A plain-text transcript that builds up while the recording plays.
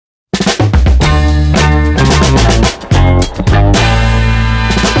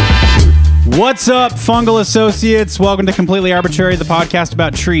What's up, fungal associates? Welcome to Completely Arbortrary, the podcast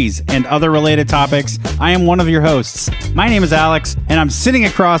about trees and other related topics. I am one of your hosts. My name is Alex, and I'm sitting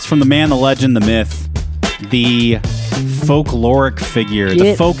across from the man, the legend, the myth, the folkloric figure,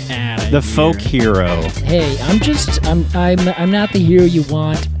 the folk hero. Hey, I'm not the hero you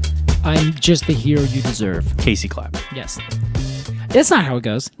want. I'm just the hero you deserve. Casey Clapp. Yes. That's not how it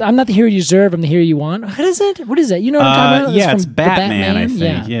goes. I'm not the hero you deserve. I'm the hero you want. What is it? What is that? You know what I'm talking about? Yeah, it's Batman, I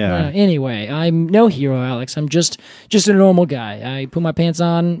think. Yeah. Anyway, I'm no hero, Alex. I'm just a normal guy. I put my pants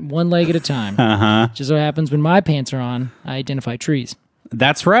on one leg at a time. Just so happens when my pants are on, I identify trees.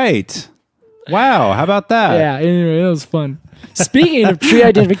 That's right. Wow, how about that? Yeah, anyway, that was fun. Speaking of tree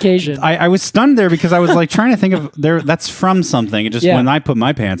identification. I was stunned there because I was like trying to think of that's from something. It just when I put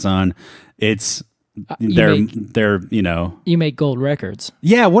my pants on, it's they're you know. You make gold records.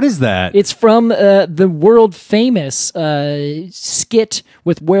 Yeah, what is that? It's from the world famous skit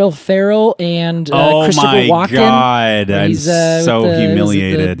with Will Ferrell and Christopher Walken. Oh my God, I'm so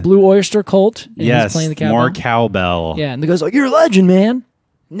humiliated. The Blue Oyster Cult. And yes, he's playing the cowbell. more cowbell. Yeah, and the guy's like, "You're a legend, man."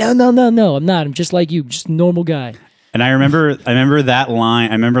 No, I'm not. I'm just like you, just a normal guy. And I remember that line.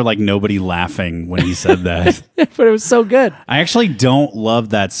 I remember like nobody laughing when he said that. But it was so good. I actually don't love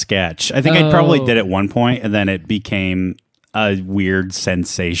that sketch. I think I probably did at one point, and then it became a weird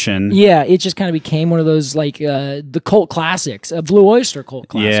sensation. Yeah, it just kind of became one of those like the cult classics, a Blue Oyster cult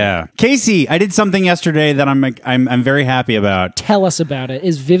classic. Yeah, Casey, I did something yesterday that I'm very happy about. Tell us about it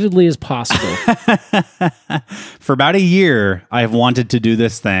as vividly as possible. For about a year, I've wanted to do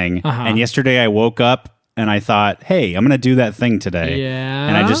this thing, and yesterday I woke up and I thought, hey, I'm going to do that thing today. Yeah.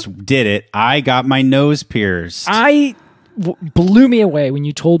 And I just did it. I got my nose pierced. Blew me away when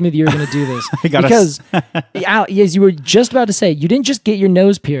you told me that you were going to do this. Because, as you were just about to say, you didn't just get your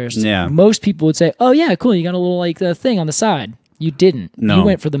nose pierced. Yeah. Most people would say, oh, yeah, cool, you got a little like thing on the side. You didn't. No. You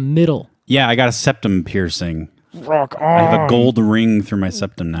went for the middle. Yeah, I got a septum piercing. Rock on. I have a gold ring through my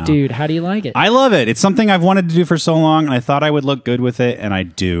septum now. Dude, how do you like it? I love it. It's something I've wanted to do for so long, and I thought I would look good with it, and I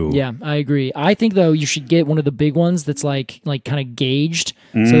do. Yeah, I agree. I think, though, you should get one of the big ones that's like kind of gauged.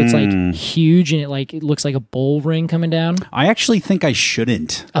 So it's like huge, and it looks like a bowl ring coming down. I actually think I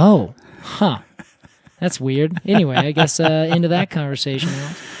shouldn't. Oh, huh. That's weird. Anyway, I guess into that conversation.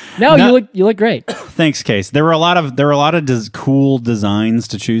 No, you look great. Thanks, Case. There were a lot of cool designs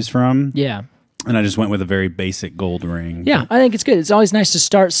to choose from. Yeah. And I just went with a very basic gold ring. Yeah, I think it's good. It's always nice to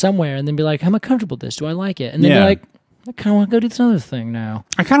start somewhere and then be like, am I comfortable with this? Do I like it? And then be like, I kind of want to go do this other thing now.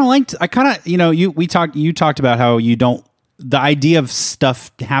 You talked about how you don't, the idea of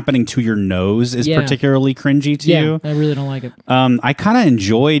stuff happening to your nose is particularly cringy to you. Yeah, I really don't like it. I kind of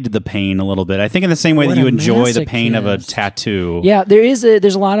enjoid the pain a little bit. I think in the same way that you enjoy the pain of a tattoo. Yeah, there's a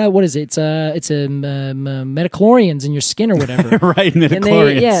lot of, what is it? It's a metachlorians in your skin or whatever. Right,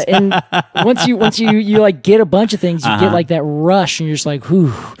 metachlorians. And once you like get a bunch of things, you get like that rush and you're just like,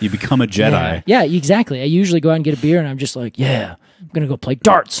 whew. You become a Jedi. Yeah, exactly. I usually go out and get a beer and I'm just like, yeah, I'm going to go play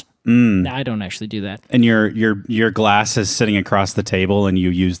darts. No, I don't actually do that. And your glass is sitting across the table, and you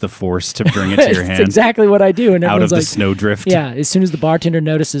use the force to bring it to your hand. That's exactly what I do. And out of the snowdrift. Yeah, as soon as the bartender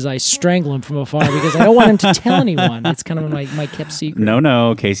notices, I strangle him from afar because I don't want him to tell anyone. It's kind of my kept secret.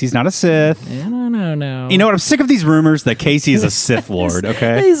 No, Casey's not a Sith. Yeah, no. You know what? I'm sick of these rumors that Casey is a Sith Lord.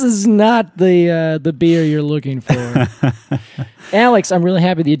 Okay, this is not the beer you're looking for. Alex, I'm really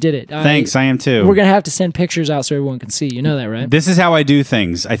happy that you did it. Thanks, I am too. We're going to have to send pictures out so everyone can see. You know that, right? This is how I do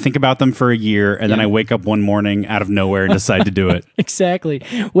things. I think about them for a year, and then I wake up one morning out of nowhere and decide to do it. Exactly.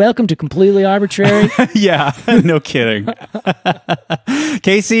 Welcome to Completely Arbortrary. Yeah, no kidding.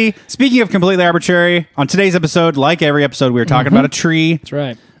 Casey, speaking of Completely Arbortrary, on today's episode, like every episode, we were talking about a tree. That's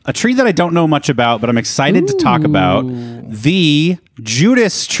right. A tree that I don't know much about, but I'm excited to talk about. The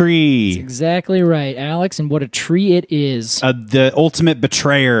Judas Tree. That's exactly right, Alex, and what a tree it is. The ultimate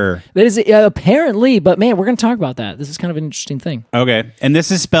betrayer. That is apparently, but man, we're going to talk about that. This is kind of an interesting thing. Okay, and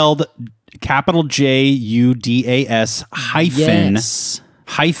this is spelled capital Judas hyphen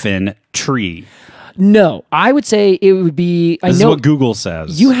tree. No, I would say it would be. This is what Google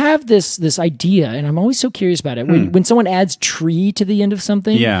says. You have this idea, and I'm always so curious about it. When someone adds tree to the end of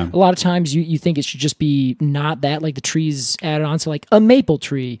something, a lot of times you think it should just be not that, like the tree's added on. So like a maple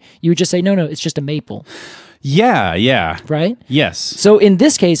tree, you would just say, no, it's just a maple. Yeah. Right? Yes. So in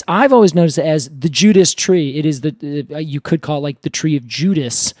this case, I've always noticed it as the Judas tree. It is you could call it like the tree of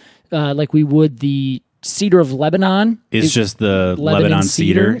Judas, like we would the cedar of Lebanon. It's just the Lebanon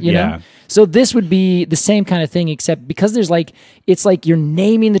cedar. You know? So this would be the same kind of thing, except because there's like, it's like you're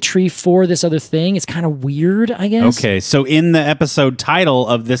naming the tree for this other thing. It's kind of weird, I guess. Okay, so in the episode title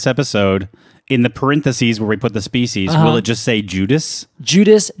of this episode, in the parentheses where we put the species, will it just say Judas?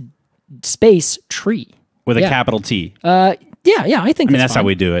 Judas space tree. With a capital T. Yeah, I think that's how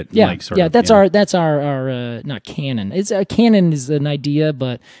we do it. Yeah, like, that's our not canon. It's a canon is an idea,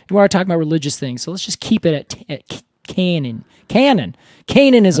 but we are talking about religious things, so let's just keep it at canon.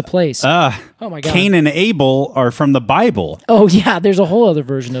 Canaan is a place. Oh my God. Cain and Abel are from the Bible. Oh yeah, there's a whole other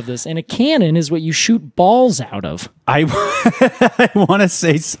version of this, and a cannon is what you shoot balls out of. I want to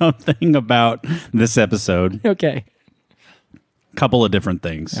say something about this episode. Okay. Couple of different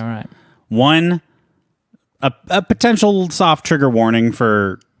things. All right. One. A potential soft trigger warning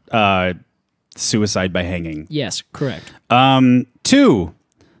for suicide by hanging. Yes, correct. 2,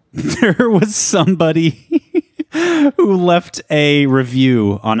 there was somebody who left a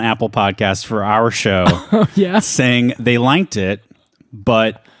review on Apple Podcasts for our show saying they liked it,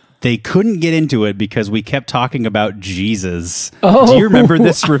 but they couldn't get into it because we kept talking about Jesus. Oh, do you remember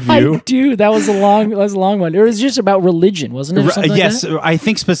this review? I do. That was a long one. It was just about religion, wasn't it? Yes, like I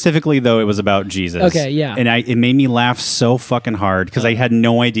think specifically though it was about Jesus. Okay, yeah. And it made me laugh so fucking hard because I had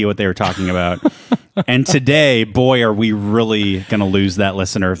no idea what they were talking about. And today, boy, are we really going to lose that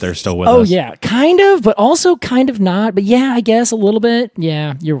listener if they're still with us. Oh yeah, kind of, but also kind of not. But yeah, I guess a little bit.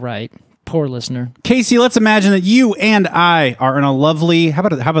 Yeah, you're right. Poor listener. Casey, let's imagine that you and I are in a lovely... How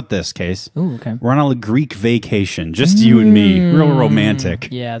about this, Case? Ooh, okay. We're on a Greek vacation, just you and me. Real romantic.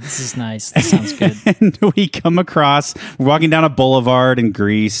 Yeah, this is nice. This sounds good. And we come across... We're walking down a boulevard in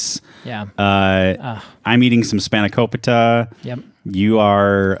Greece. Yeah. I'm eating some spanakopita. Yep. You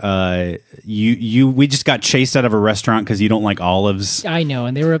are... We just got chased out of a restaurant because you don't like olives. I know,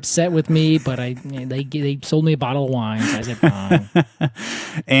 and they were upset with me, but they sold me a bottle of wine, so I said fine.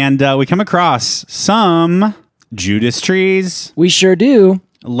 And we come across some Judas trees. We sure do.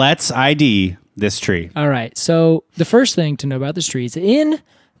 Let's ID this tree. All right, so the first thing to know about this tree is in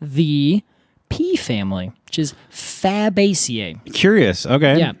the pea family, which is Fabaceae. Curious,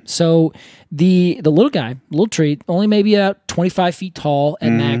 okay. Yeah, so the little tree, only maybe about 25 feet tall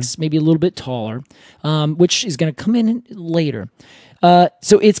at max, maybe a little bit taller, which is going to come in later.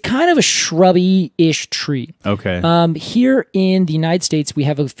 So it's kind of a shrubby-ish tree. Okay. Here in the United States, we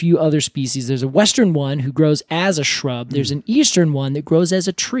have a few other species. There's a western one who grows as a shrub. There's an eastern one that grows as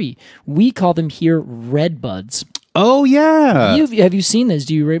a tree. We call them here redbuds. Oh yeah. Have you seen this?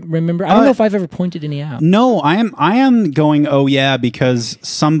 Do you remember? I don't know if I've ever pointed any out. No, I am going. Oh yeah, because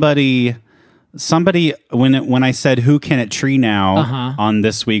somebody when I said who can it tree now on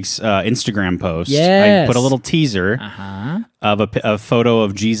this week's Instagram post, I put a little teaser of a photo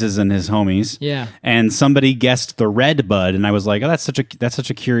of Jesus and his homies. Yeah, and somebody guessed the red bud, and I was like, oh, that's such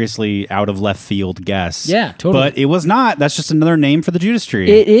a curiously out of left field guess. Yeah, totally. But it was not. That's just another name for the Judas tree.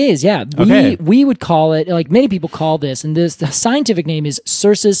 It is. Yeah. We would call it, like many people call this, and the scientific name is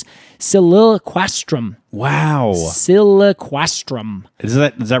Cercis siliquastrum. Wow. Siliquastrum. Is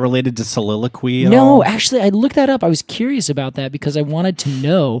that related to soliloquy at all? No, actually, I looked that up. I was curious about that because I wanted to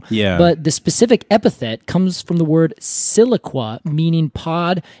know. Yeah. But the specific epithet comes from the word siliqua, meaning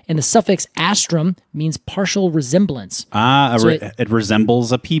pod, and the suffix astrum means partial resemblance. It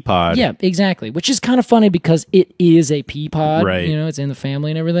resembles a pea pod. Yeah, exactly. Which is kind of funny because it is a pea pod. Right. You know, it's in the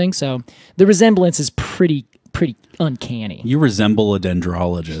family and everything. So the resemblance is pretty uncanny. You resemble a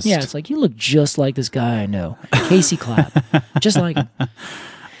dendrologist. Yeah, it's like, you look just like this guy I know, Casey Clapp. Just like him.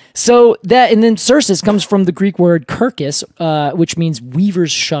 So that, and then Cercis comes from the Greek word kerkis, which means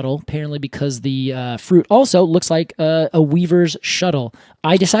weaver's shuttle, apparently because the fruit also looks like a weaver's shuttle.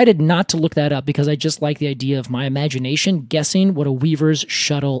 I decided not to look that up because I just like the idea of my imagination guessing what a weaver's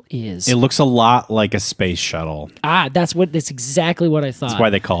shuttle is. It looks a lot like a space shuttle. That's exactly what I thought. That's why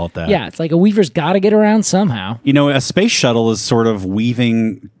they call it that. Yeah, it's like a weaver's got to get around somehow. You know, a space shuttle is sort of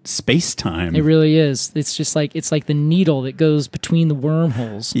weaving space-time. It really is. It's just like, it's like the needle that goes between the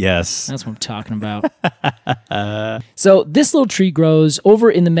wormholes. Yes. That's what I'm talking about. So this little tree grows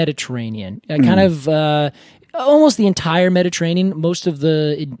over in the Mediterranean, kind of almost the entire Mediterranean, most of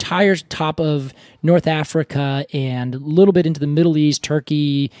the entire top of North Africa, and a little bit into the Middle East,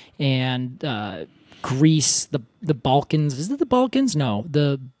 Turkey, and Greece, the Balkans. Is it the Balkans? No,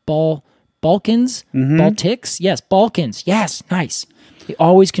 the Balkans? Baltics? Yes, Balkans. Yes, nice. They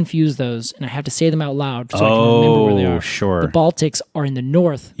always confuse those, and I have to say them out loud so I can remember where they are. Sure. The Baltics are in the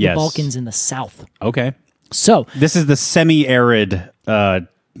north, yes. The Balkans in the south. Okay. So this is the semi-arid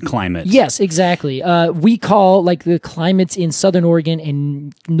climate. Yes, exactly. We call like the climates in Southern Oregon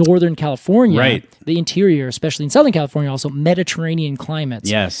and Northern California, right. The interior, especially in Southern California, also Mediterranean climates.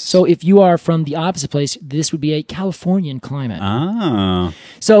 Yes. So if you are from the opposite place, this would be a Californian climate. Ah.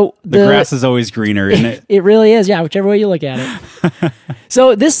 So the grass is always greener, isn't it? It really is, yeah, whichever way you look at it.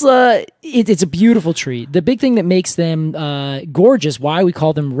 So this It's a beautiful tree. The big thing that makes them gorgeous, why we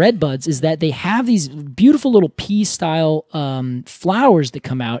call them red buds, is that they have these beautiful little pea-style flowers that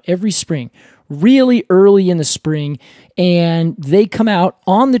come out every spring, really early in the spring, and they come out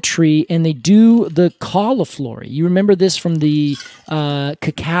on the tree and they do the cauliflower. You remember this from the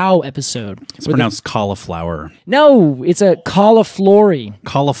cacao episode. It's pronounced cauliflower. No, it's a cauliflower.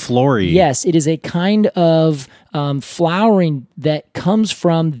 Cauliflower. Yes, it is a kind of flowering that comes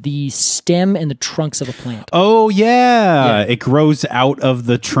from the stem and the trunks of a plant. Oh, yeah. It grows out of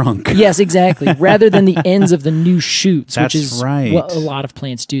the trunk. Yes, exactly. Rather than the ends of the new shoots, That's which is right. what a lot of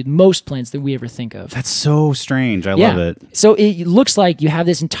plants do. Most plants that we ever think of. That's so strange. I love it. So it looks like you have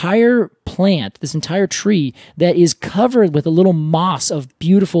this entire plant, this entire tree that is covered with a little moss of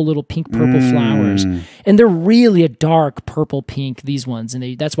beautiful little pink-purple flowers. And they're really a dark purple pink, these ones.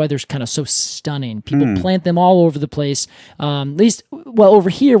 And that's why they're kind of so stunning. People plant them all over the place. At least, well, over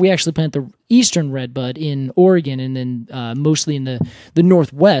here, we actually plant the eastern redbud in Oregon and then mostly in the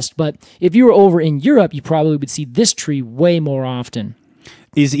Northwest. But if you were over in Europe, you probably would see this tree way more often.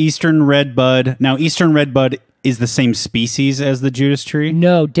 Is eastern redbud... Now, eastern redbud is the same species as the Judas tree?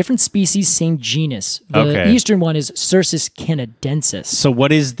 No, different species, same genus. The eastern one is Cercis canadensis. So what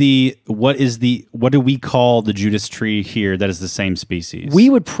do we call the Judas tree here that is the same species? We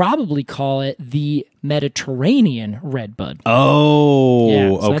would probably call it the Mediterranean redbud. Oh,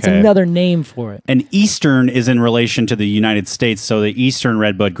 yeah, so that's another name for it. And eastern is in relation to the United States, so the eastern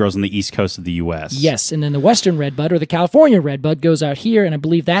redbud grows on the east coast of the U.S. Yes, and then the western redbud or the California redbud goes out here, and I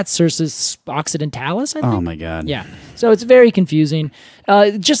believe that's Cercis occidentalis, I think. Oh, my God. Yeah, so it's very confusing.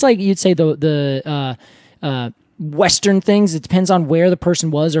 Just like you'd say the Western things, it depends on where the person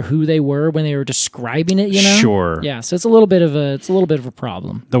was or who they were when they were describing it, you know? Sure. Yeah, so it's a little bit of a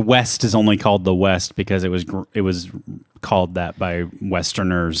problem. The West is only called the West because it was called that by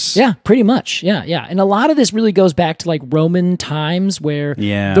Westerners. Yeah, pretty much. Yeah. And a lot of this really goes back to like Roman times where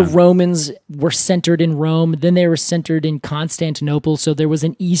the Romans were centered in Rome, then they were centered in Constantinople, so there was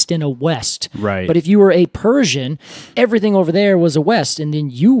an east and a west. Right. But if you were a Persian, everything over there was a west, and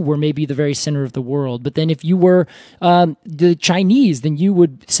then you were maybe the very center of the world. But then if you were the Chinese, then you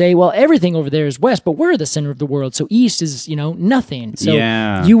would say, well, everything over there is west, but we're the center of the world, so east is, nothing. So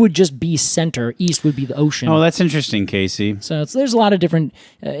you would just be center. East would be the ocean. Oh, that's interesting, Casey. So there's a lot of different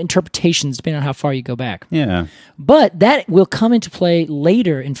interpretations depending on how far you go back. Yeah. But that will come into play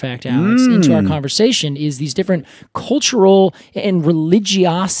later, in fact, Alex, into our conversation, is these different cultural and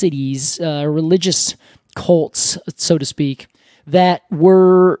religiosities, religious cults, so to speak, that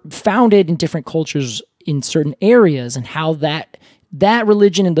were founded in different cultures in certain areas and how that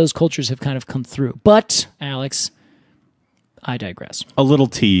religion and those cultures have kind of come through. But, Alex, I digress. A little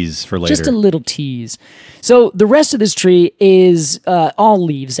tease for later. Just a little tease. So the rest of this tree is all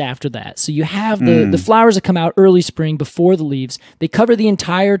leaves after that. So you have the flowers that come out early spring before the leaves. They cover the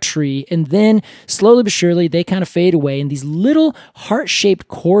entire tree, and then slowly but surely they kind of fade away, and these little heart-shaped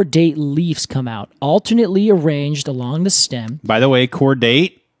cordate leaves come out, alternately arranged along the stem. By the way,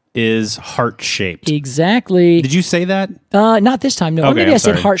 cordate is heart-shaped. Exactly. Did you say that? Not this time, no. Okay, Maybe I'm I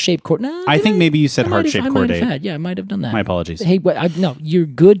said sorry. heart-shaped cordate. No, I think maybe you said heart-shaped cordate. Yeah, I might have done that. My apologies. Hey, no, you're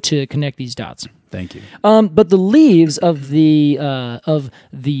good to connect these dots. Thank you. But the leaves of the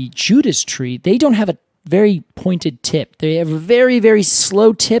Judas tree, they don't have a very pointed tip. They have a very, very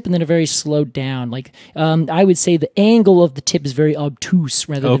slow tip and then a very slow down. Like I would say the angle of the tip is very obtuse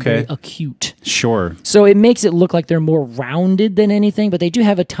rather than very acute. Sure. So it makes it look like they're more rounded than anything, but they do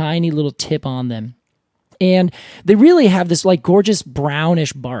have a tiny little tip on them. And they really have this like gorgeous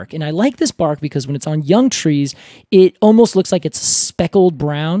brownish bark. And I like this bark because when it's on young trees, it almost looks like it's speckled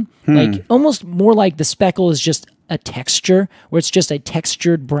brown. Like almost more like the speckle is just a texture, where it's just a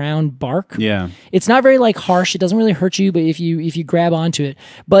textured brown bark. Yeah. It's not very like harsh. It doesn't really hurt you, but if you grab onto it.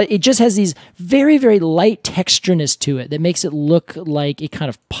 But it just has these very, very light textureness to it that makes it look like it kind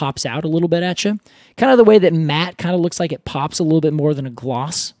of pops out a little bit at you. Kind of the way that matte kind of looks like it pops a little bit more than a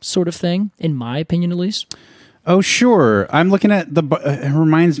gloss sort of thing, in my opinion at least. Oh, sure. I'm looking at it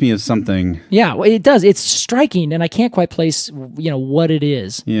reminds me of something. Yeah, well, it does. It's striking, and I can't quite place, what it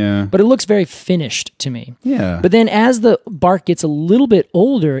is. Yeah. But it looks very finished to me. Yeah. But then as the bark gets a little bit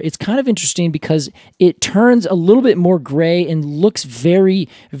older, it's kind of interesting because it turns a little bit more gray and looks very,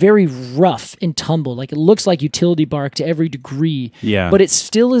 very rough and tumbled. Like it looks like utility bark to every degree. Yeah. But it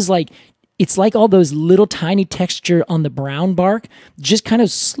still is like... It's like all those little tiny texture on the brown bark just kind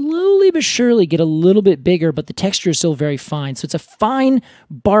of slowly but surely get a little bit bigger, but the texture is still very fine. So it's a fine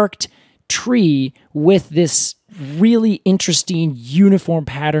barked tree with this really interesting uniform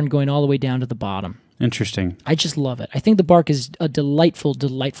pattern going all the way down to the bottom. Interesting. I just love it. I think the bark is a delightful,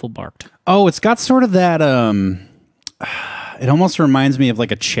 delightful bark. Oh, it's got sort of that... it almost reminds me of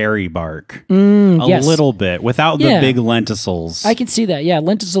like a cherry bark. A little bit, without the big lenticels. I can see that, yeah.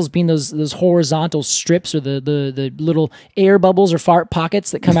 Lenticels being those horizontal strips or the little air bubbles or fart pockets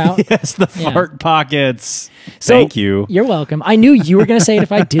that come out. Yes, the fart pockets. So, Thank you. You're welcome. I knew you were going to say it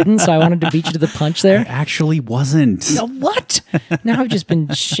if I didn't, so I wanted to beat you to the punch there. It actually wasn't. No, what? Now I've just been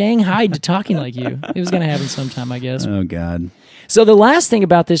shanghaied to talking like you. It was going to happen sometime, I guess. Oh, God. So the last thing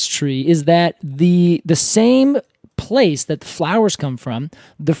about this tree is that the same place that the flowers come from,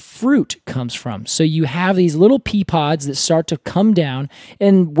 the fruit comes from. So you have these little pea pods that start to come down,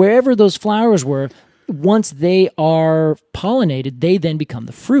 and wherever those flowers were, once they are pollinated, they then become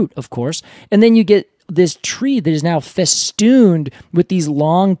the fruit, of course. And then you get this tree that is now festooned with these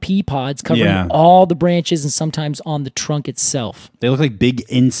long pea pods covering all the branches and sometimes on the trunk itself. They look like big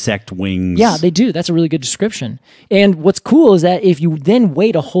insect wings. Yeah, they do. That's a really good description. And what's cool is that if you then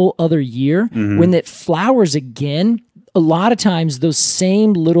wait a whole other year, when it flowers again, a lot of times those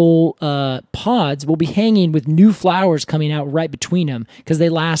same little pods will be hanging with new flowers coming out right between them because they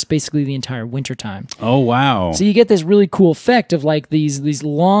last basically the entire winter time. Oh, wow. So you get this really cool effect of like these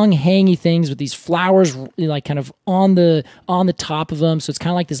long hangy things with these flowers like kind of on the top of them. So it's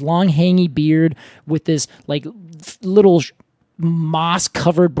kind of like this long hangy beard with this like little moss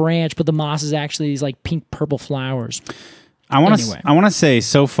covered branch, but the moss is actually these like pink purple flowers. I want to say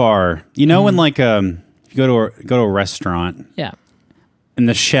so far, you know, when like you go to a restaurant, and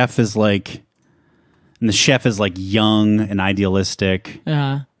the chef is like young and idealistic,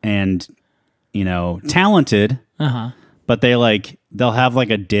 and you know, talented, but they'll have like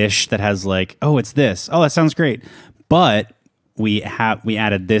a dish that has like, oh, it's this, oh, that sounds great, but we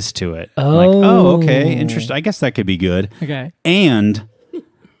added this to it. Oh, like, oh, okay, interesting. I guess that could be good. Okay, and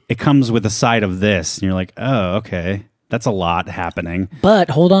it comes with a side of this, and you're like, oh, okay. That's a lot happening. But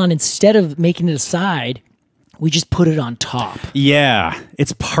hold on, instead of making it a side, we just put it on top. Yeah,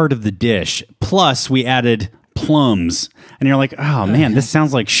 it's part of the dish. Plus, we added plums. And you're like, oh, man, this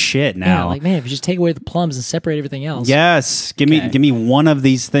sounds like shit now. Yeah, like, man, if you just take away the plums and separate everything else. Yes. Give me one of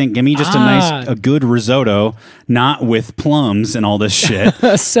these things. Give me just a good risotto, not with plums and all this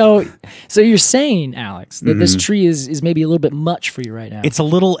shit. So you're saying, Alex, that this tree is maybe a little bit much for you right now. It's a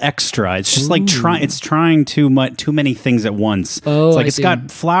little extra. It's just like trying too many things at once. Oh, it's like it's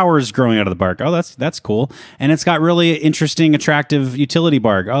got flowers growing out of the bark. Oh, that's cool. And it's got really interesting, attractive utility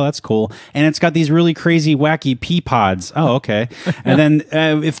bark. Oh, that's cool. And it's got these really crazy, wacky pea pods. Oh, okay. And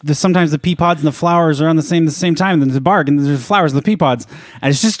then sometimes the pea pods and the flowers are on the same time, then the bark and there's the flowers and the pea pods.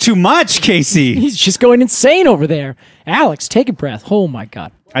 And it's just too much, Casey. He's just going insane over there. Alex, take a breath. Oh my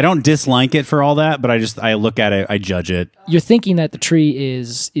God. I don't dislike it for all that, but I look at it, I judge it. You're thinking that the tree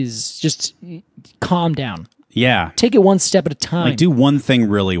is just calm down. Yeah. Take it one step at a time. Like do one thing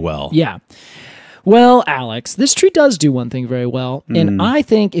really well. Yeah. Well, Alex, this tree does do one thing very well, and I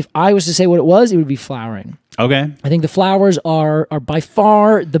think if I was to say what it would be flowering. Okay. I think the flowers are by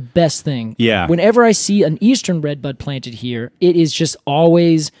far the best thing. Yeah. Whenever I see an eastern redbud planted here, it is just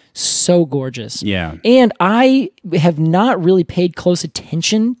always so gorgeous. Yeah. And I have not really paid close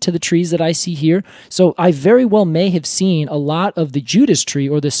attention to the trees that I see here, so I very well may have seen a lot of the Judas tree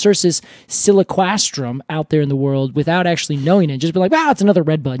or the Cercis siliquastrum out there in the world without actually knowing it. Just be like, wow, it's another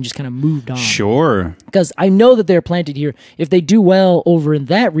redbud, and just kind of moved on. Sure. Because I know that they're planted here. If they do well over in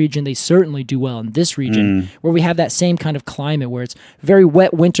that region, they certainly do well in this region, where we have that same kind of climate where it's very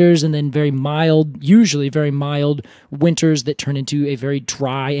wet winters and then usually very mild winters that turn into a very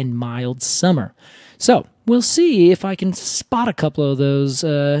dry and mild summer. So we'll see if I can spot a couple of those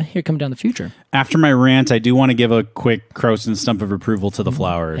here coming down the future. After my rant, I do want to give a quick Crowson stump of approval to the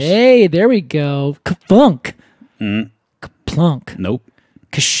flowers. Hey, there we go. Ka-funk. Ka-plunk. Nope.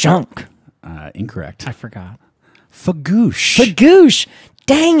 Ka-shunk. Incorrect. I forgot. Fagoosh. Fagoosh.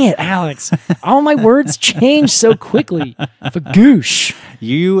 Dang it, Alex. All my words change so quickly. Fagoosh.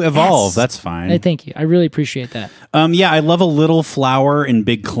 You evolve. Yes. That's fine. Hey, thank you. I really appreciate that. Yeah, I love a little flower in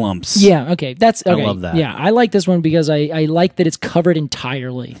big clumps. Yeah, okay. I love that. Yeah, I like this one because I like that it's covered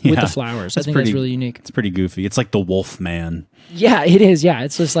entirely with the flowers. I think that's really unique. It's pretty goofy. It's like the Wolf Man. Yeah, it is. Yeah,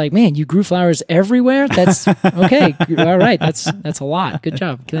 it's just like, man, you grew flowers everywhere? That's okay. All right. That's a lot. Good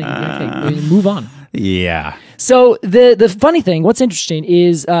job. Okay, move on. Yeah. So the funny thing, what's interesting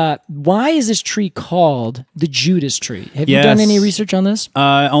is why is this tree called the Judas Tree? Have you done any research on this?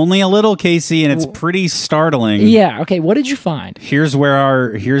 Only a little, Casey, and it's pretty startling. Yeah. Okay. What did you find? Here's where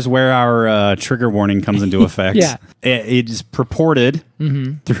our trigger warning comes into effect. Yeah. It is purported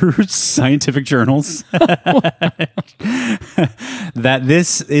through scientific journals that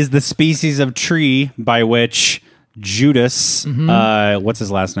this is the species of tree by which Judas, what's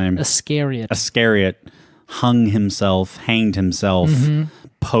his last name? Iscariot hanged himself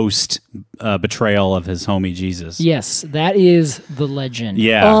post betrayal of his homie Jesus. Yes, that is the legend.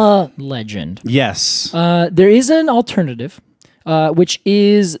 Yeah. Legend. Yes. There is an alternative, which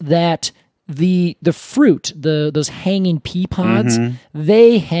is that the fruit, those hanging pea pods,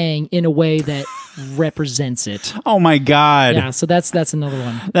 they hang in a way that represents it. Oh my God. Yeah, so that's another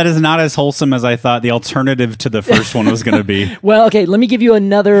one. That is not as wholesome as I thought the alternative to the first one was going to be. Well, okay, let me give you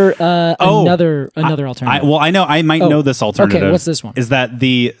another alternative. I know I might know this alternative. Okay, what's this one? Is that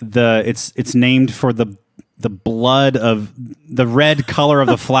it's named for the blood of the red color of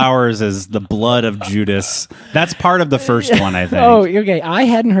the flowers is the blood of Judas. That's part of the first one, I think. Oh, okay. I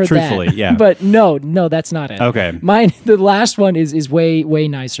hadn't heard Truthfully, that. yeah. But no, that's not it. Okay. The last one is way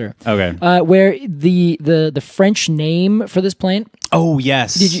nicer. Okay. Where the French name for this plant. Oh,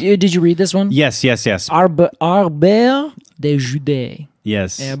 yes. Did you read this one? Yes. Arbor de Judas.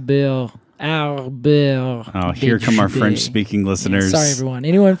 Yes. Arbor. Oh, here come our French-speaking listeners. Sorry, everyone.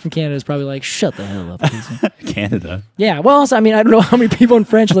 Anyone from Canada is probably like, shut the hell up. Canada. Yeah, well, I mean, I don't know how many people in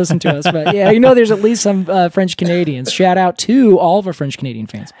French listen to us, but yeah, there's at least some French Canadians. Shout out to all of our French Canadian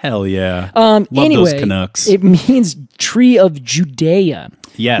fans. Hell yeah. Love those Canucks. It means tree of Judea.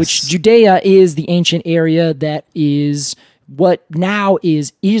 Yes. Which Judea is the ancient area that is what now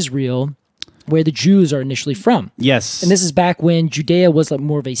is Israel, where the Jews are initially from. Yes. And this is back when Judea was like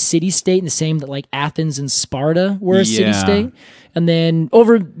more of a city-state, in the same that like Athens and Sparta were a city-state. And then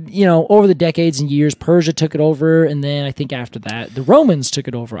over the decades and years, Persia took it over, and then I think after that, the Romans took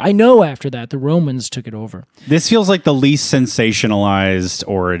it over. I know after that, the Romans took it over. This feels like the least sensationalized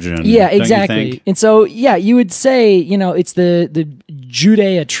origin. Yeah, exactly. And so, yeah, you would say, it's the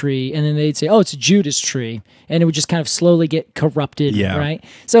Judea tree, and then they'd say, oh, it's a Judas tree, and it would just kind of slowly get corrupted, right?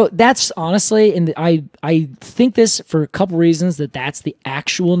 So that's honestly, and I think this for a couple reasons, that's the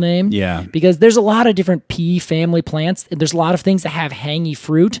actual name. Yeah. Because there's a lot of different pea family plants, and there's a lot of things that have hangy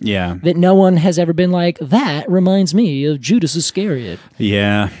fruit. Yeah. That no one has ever been like, that reminds me of Judas Iscariot.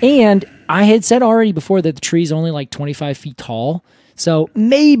 Yeah. And I had said already before that the tree's only like 25 feet tall. So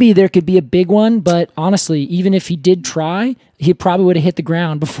maybe there could be a big one, but honestly, even if he did try, he probably would have hit the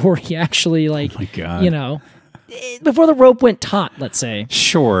ground before he actually before the rope went taut, let's say.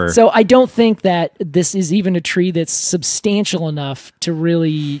 Sure. So I don't think that this is even a tree that's substantial enough to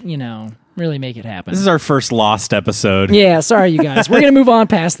really, really make it happen. This is our first lost episode. Yeah, sorry, you guys. We're gonna move on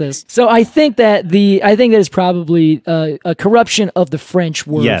past this. So I think that that is probably a corruption of the French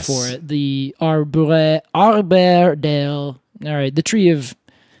word for it. The arbor del. All right, the tree of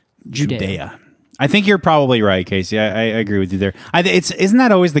Judea. I think you're probably right, Casey. I agree with you there. Isn't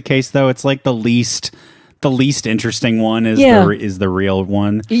that always the case though? It's like the least interesting one is the real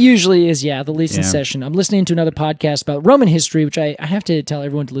one. It usually is, the least in session. I'm listening to another podcast about Roman history, which I have to tell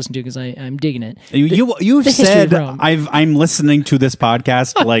everyone to listen to because I'm digging it. You've said I'm listening to this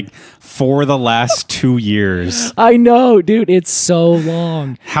podcast like for the last 2 years. I know, dude. It's so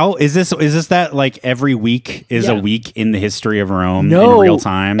long. How is this? Is this that like every week is a week in the history of Rome in real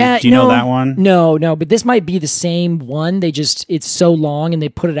time? Do you know that one? No, but this might be the same one. It's so long and they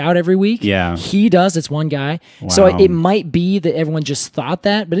put it out every week. Yeah, he does. It's one guy. Wow. So it might be that everyone just thought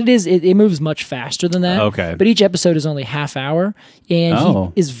that, but it moves much faster than that. Okay. But each episode is only half hour, and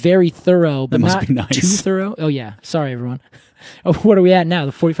he is very thorough, but not too thorough. Oh yeah. Sorry, everyone. Oh, what are we at now?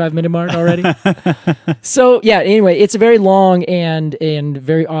 The 45-minute mark already? So yeah, anyway, it's a very long and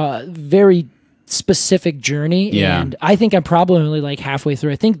very specific journey. Yeah. And I think I'm probably only like halfway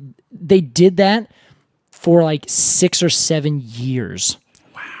through. I think they did that for like 6 or 7 years.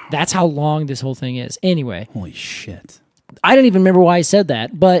 That's how long this whole thing is. Anyway. Holy shit. I don't even remember why I said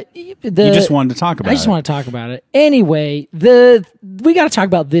that, but you just wanted to talk about it. I just want to talk about it. Anyway, we got to talk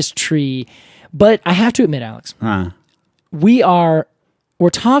about this tree, but I have to admit, Alex, we're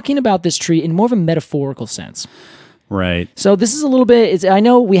talking about this tree in more of a metaphorical sense. Right. So this is a little bit, I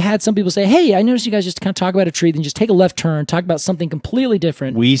know we had some people say, hey, I noticed you guys just kind of talk about a tree, then just take a left turn, talk about something completely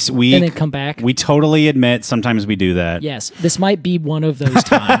different, and then come back. We totally admit sometimes we do that. Yes, this might be one of those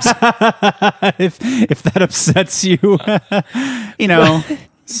times. If that upsets you,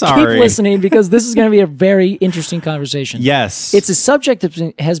 Sorry. Keep listening because this is going to be a very interesting conversation. Yes. It's a subject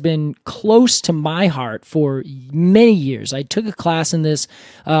that has been close to my heart for many years. I took a class in this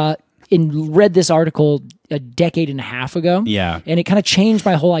and read this article a decade and a half ago. Yeah. And it kind of changed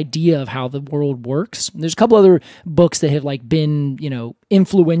my whole idea of how the world works. There's a couple other books that have like been,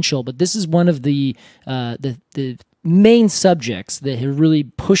 influential, but this is one of the main subjects that have really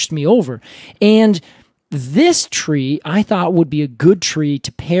pushed me over. And this tree I thought would be a good tree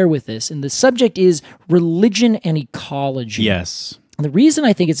to pair with this. And the subject is religion and ecology. Yes. And the reason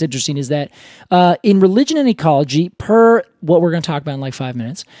I think it's interesting is that in religion and ecology, per what we're going to talk about in like 5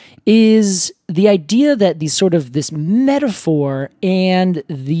 minutes, is the idea that this metaphor and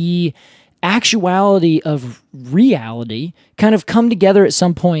the actuality of reality kind of come together at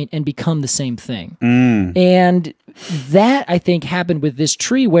some point and become the same thing. And that, I think, happened with this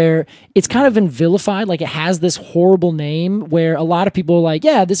tree where it's kind of been vilified, like it has this horrible name where a lot of people are like,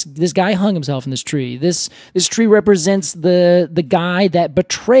 yeah, this guy hung himself in this tree. This tree represents the guy that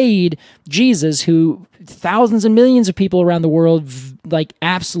betrayed Jesus, who thousands and millions of people around the world like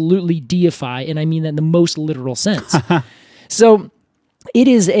absolutely deify, and I mean that in the most literal sense. So it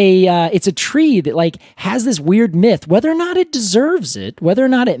is it's a tree that like has this weird myth, whether or not it deserves it, whether or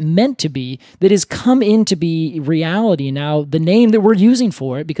not it meant to be, that has come into be reality. Now, the name that we're using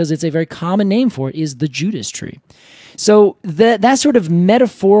for it, because it's a very common name for it, is the Judas Tree. So that sort of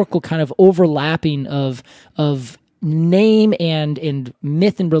metaphorical kind of overlapping of name and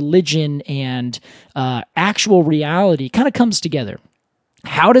myth and religion and actual reality kind of comes together.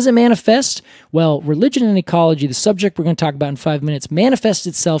 How does it manifest? Well, religion and ecology, the subject we're going to talk about in 5 minutes, manifests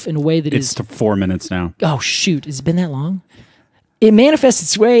itself in a way that it's 4 minutes now. Oh, shoot. Has it been that long? It manifests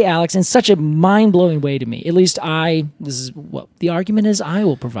its way, Alex, in such a mind-blowing way to me. At least this is what the argument is I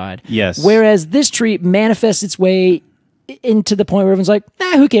will provide. Yes. Whereas this tree manifests its way into the point where everyone's like,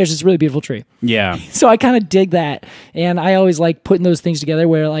 who cares? It's a really beautiful tree. Yeah. So I kind of dig that. And I always like putting those things together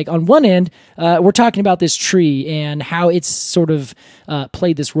where, like, on one end, we're talking about this tree and how it's sort of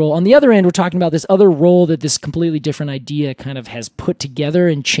played this role. On the other end, we're talking about this other role that this completely different idea kind of has put together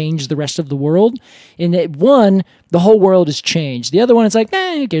and changed the rest of the world. In that one, the whole world has changed. The other one, it's like,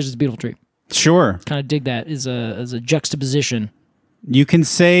 who cares? It's a beautiful tree. Sure. Kind of dig that as a juxtaposition. You can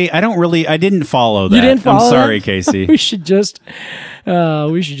say, I didn't follow that. You didn't follow I'm sorry, that? Casey. we should just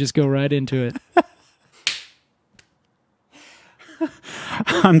go right into it.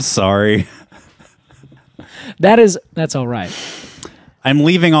 I'm sorry. That's all right. I'm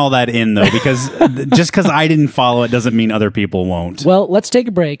leaving all that in, though, because just because I didn't follow it doesn't mean other people won't. Well, let's take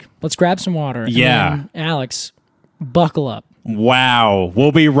a break. Let's grab some water. Yeah. And then, Alex, buckle up. Wow.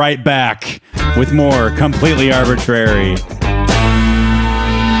 We'll be right back with more Completely Arbortrary.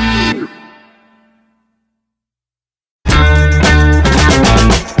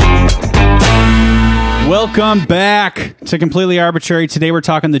 Welcome back to Completely Arbortrary. Today we're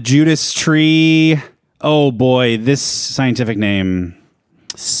talking the Judas Tree. Oh boy, this scientific name.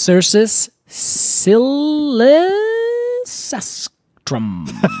 Cercis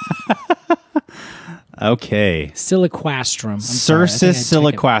siliquastrum. Okay. Siliquastrum. Cercis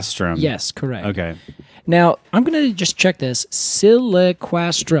siliquastrum. Yes, correct. Okay. Now, I'm going to just check this.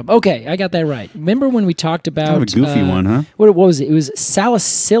 Siliquastrum. Okay, I got that right. Remember when we talked about... Kind of a goofy one, huh? What was it? It was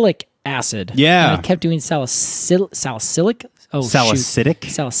salicylic acid. Yeah. And I kept doing salicylic? Oh, salicylic?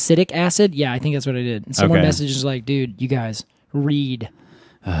 Shoot. Salicylic acid? Yeah, I think that's what I did. And someone Okay. messages like, dude, you guys, read.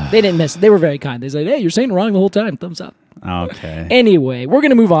 They didn't miss it. They were very kind. They said, hey, you're saying it wrong the whole time. Thumbs up. Okay. Anyway, we're going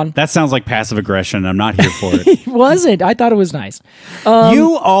to move on. That sounds like passive aggression. I'm not here for it. It wasn't. I thought it was nice.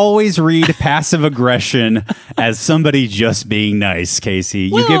 You always read passive aggression as somebody just being nice, Casey.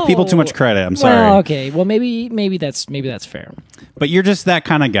 You give people too much credit. I'm sorry. Well, okay. Well, maybe that's fair. But you're just that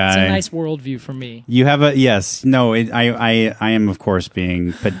kind of guy. It's a nice worldview for me. You have a yes. No, I am of course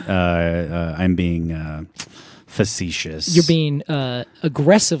being I'm being facetious. You're being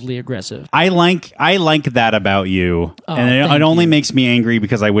aggressively aggressive. I like that about you, and it only makes me angry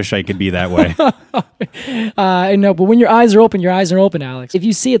because I wish I could be that way. I know, but when your eyes are open, Alex. If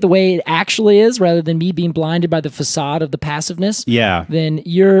you see it the way it actually is, rather than me being blinded by the facade of the passiveness, yeah, then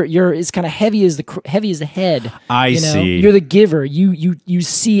you're it's kind of heavy as the head. I see. You're the giver. You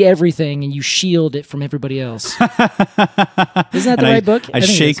see everything and you shield it from everybody else. Isn't that the right book? I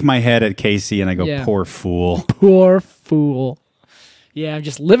shake my head at Casey and I go, Yeah. "Poor fool." Poor fool. Yeah, I'm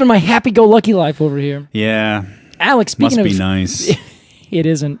just living my happy-go-lucky life over here. Yeah, Alex, speaking must of... be nice. It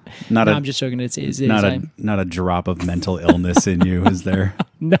isn't. No, I'm just joking. It is. Not a drop of mental illness in you, is there?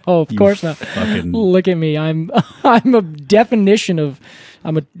 No, of course not. Look at me. I'm a definition of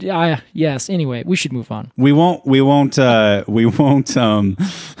Yes. Anyway, we should move on. We won't we won't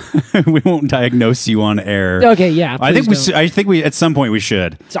diagnose you on air. Okay, yeah. I think we at some point we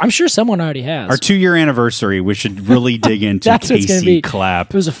should. So I'm sure someone already has. Our 2-year anniversary, we should really dig into Casey Clapp.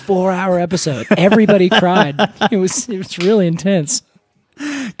 It was a 4-hour episode. Everybody cried. It was really intense.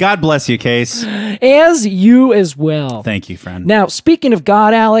 God bless you, Case. As you as well. Thank you, friend. Now, speaking of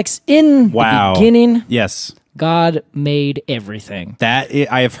God, Alex, in the beginning, yes, God made everything.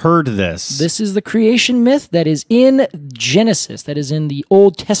 I have heard this. This is the creation myth that is in Genesis, that is in the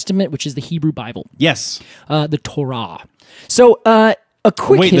Old Testament, which is the Hebrew Bible. Yes. The Torah. So, a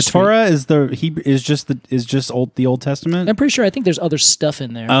quick history. The Torah is just the Old Testament? I'm pretty sure. I think there's other stuff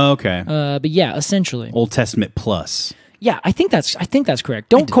in there. Oh, okay. But yeah, essentially. Old Testament plus. Yeah, I think that's correct.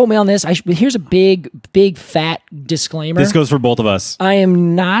 Don't quote me on this. Here's a big fat disclaimer. This goes for both of us. I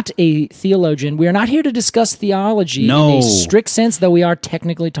am not a theologian. We are not here to discuss theology in a strict sense, though we are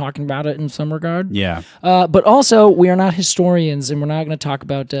technically talking about it in some regard. Yeah. But also, we are not historians, and we're not going to talk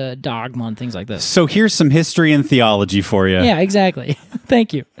about dogma and things like this. So here's some history and theology for you. Yeah, exactly.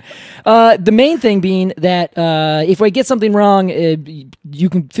 Thank you. The main thing being that if I get something wrong, you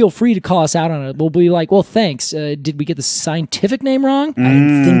can feel free to call us out on it. We'll be like, well, thanks. Did we get the scientific name wrong? I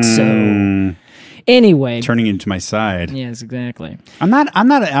didn't think so. Anyway, turning into my side. Yes, exactly. I'm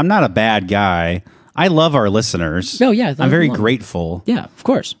not a bad guy. I love our listeners. No, yeah, I'm very grateful. Yeah, of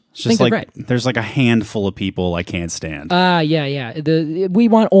course. It's just like there's like a handful of people I can't stand. Yeah. We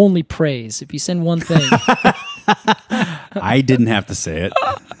want only praise. If you send one thing, I didn't have to say it.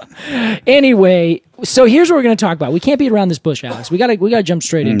 Anyway, so here's what we're going to talk about. We can't beat around this bush, Alex. We got to jump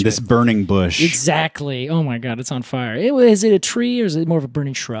straight into this burning bush. Exactly. Oh my God, it's on fire. Is it a tree or is it more of a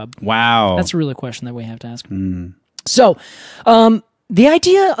burning shrub? Wow, that's really a question that we have to ask. So, the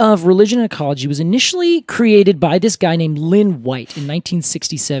idea of religion and ecology was initially created by this guy named Lynn White in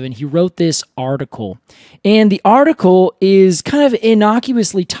 1967. He wrote this article, and the article is kind of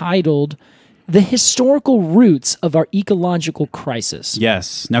innocuously titled "The Historical Roots of Our Ecological Crisis."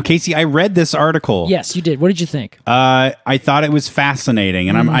 Yes. Now, Casey, I read this article. Yes, you did. What did you think? I thought it was fascinating,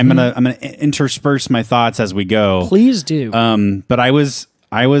 and I'm gonna intersperse my thoughts as we go. Please do. But I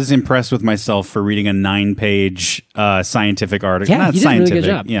was impressed with myself for reading a 9-page scientific article. Yeah, Not you did scientific, a really good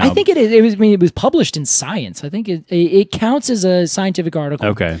job. You know. I think it was published in Science. I think it counts as a scientific article.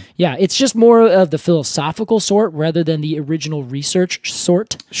 Okay. Yeah, it's just more of the philosophical sort rather than the original research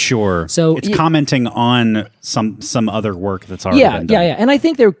sort. Sure. So it's commenting on some other work that's already been done. Yeah. And I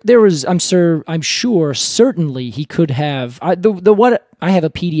think there was I'm sure certainly he could have I have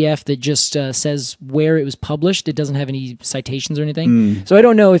a PDF that just says where it was published. It doesn't have any citations or anything. So I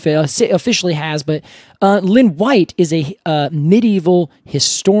don't know if it officially has, but Lynn White is a medieval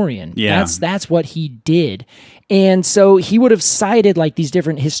historian. Yeah. That's what he did. And so he would have cited like these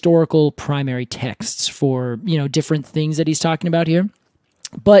different historical primary texts for, different things that he's talking about here.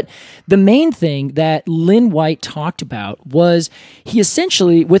 But the main thing that Lynn White talked about was he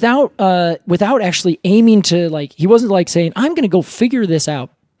essentially, without actually aiming to he wasn't saying, I'm going to go figure this out.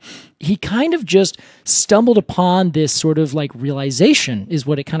 He kind of just stumbled upon this sort of realization is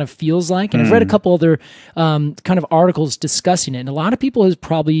what it kind of feels like. And I've read a couple other kind of articles discussing it. And a lot of people have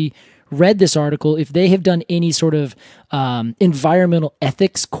probably read this article if they have done any sort of environmental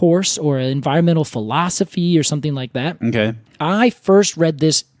ethics course or environmental philosophy or something like that. Okay. I first read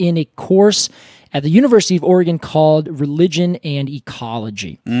this in a course at the University of Oregon called Religion and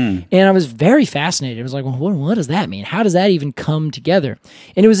Ecology. And I was very fascinated. I was like, well, what does that mean? How does that even come together?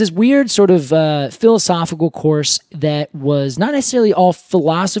 And it was this weird sort of philosophical course that was not necessarily all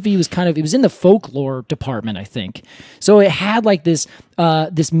philosophy. It was in the folklore department, I think. So it had this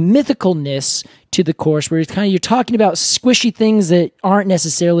mythicalness to the course where it's you're talking about squishy things that aren't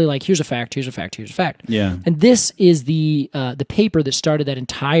necessarily here's a fact, here's a fact, here's a fact. Yeah. And this is the paper that started that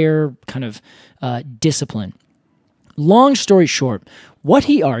entire kind of discipline. Long story short, what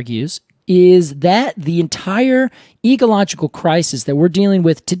he argues is that the entire ecological crisis that we're dealing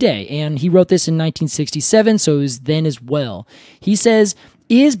with today, and he wrote this in 1967, so it was then as well, he says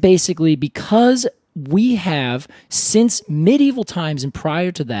is basically because we have, since medieval times and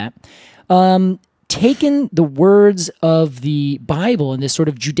prior to that, taken the words of the Bible and this sort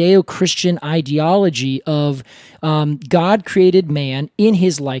of Judeo-Christian ideology of God created man in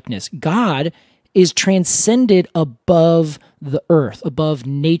his likeness. God is transcended above the earth, above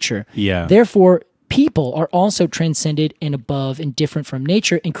nature. Yeah. Therefore, people are also transcended and above and different from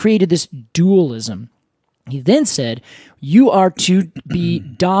nature and created this dualism. He then said, you are to be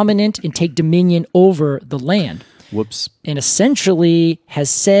dominant and take dominion over the land. Whoops. And essentially has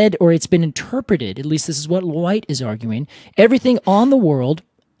said, or it's been interpreted, at least this is what White is arguing, everything on the world,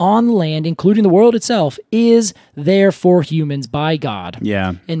 on the land, including the world itself, is there for humans by God.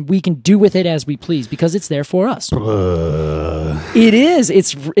 Yeah. And we can do with it as we please because it's there for us. It is.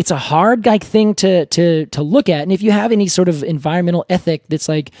 It's a hard thing to look at. And if you have any sort of environmental ethic that's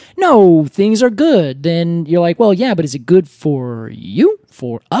like, no, things are good, then you're like, well, yeah, but is it good for you?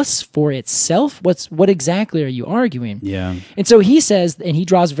 For us, for itself? What exactly are you arguing? Yeah. And so he says, and he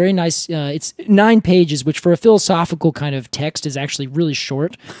draws very nice, it's 9 pages, which for a philosophical kind of text is actually really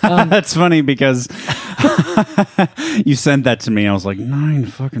short. That's funny because you sent that to me. I was like, 9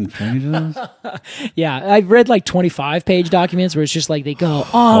 fucking pages? Yeah, I've read like 25-page documents where it's just like they go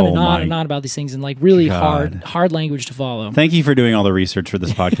on and on and on about these things and like really hard language to follow. Thank you for doing all the research for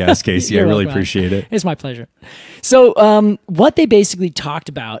this podcast, Casey. I really appreciate it. It's my pleasure. So what they basically talked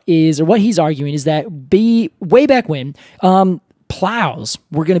about is, or what he's arguing is that way back when, plows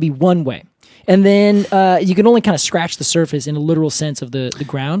were going to be one way. And then you can only kind of scratch the surface in a literal sense of the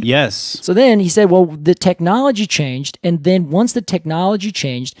ground. Yes. So then he said, well, the technology changed. And then once the technology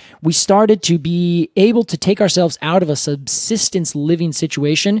changed, we started to be able to take ourselves out of a subsistence living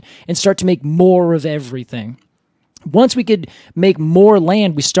situation and start to make more of everything. Once we could make more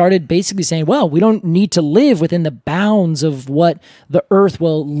land, we started basically saying, well, we don't need to live within the bounds of what the earth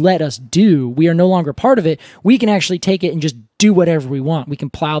will let us do. We are no longer part of it. We can actually take it and just do whatever we want. We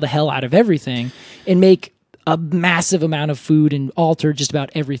can plow the hell out of everything and make a massive amount of food and alter just about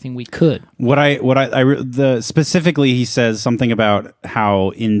everything we could. Specifically, he says something about how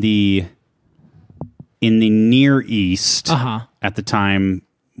in the Near East at the time,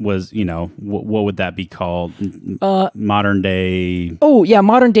 was, what would that be called? Modern day. Oh yeah,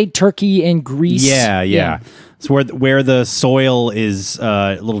 modern day Turkey and Greece. Yeah. It's where the soil is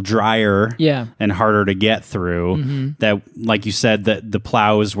a little drier, and harder to get through. Mm-hmm. That, like you said, that the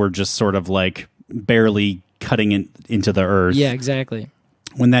plows were just sort of like barely cutting it into the earth. Yeah, exactly.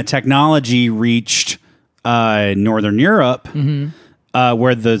 When that technology reached Northern Europe. Mm-hmm.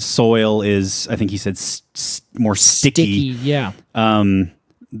 Where the soil is, I think he said, more sticky. Yeah.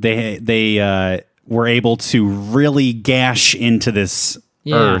 They were able to really gash into this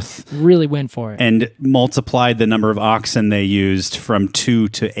earth. Really went for it. And multiplied the number of oxen they used from 2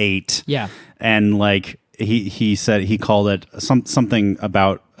 to 8. Yeah. And like he said, he called it something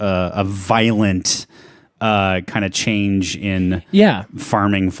about a violent kind of change in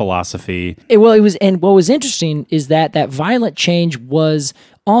farming philosophy. And what was interesting is that violent change was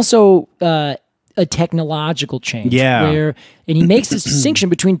also a technological change. Yeah. And he makes this distinction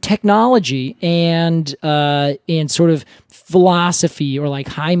between technology and sort of philosophy or like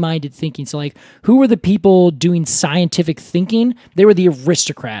high-minded thinking. So like, who were the people doing scientific thinking? They were the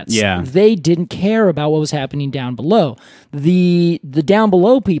aristocrats. Yeah. They didn't care about what was happening down below. The down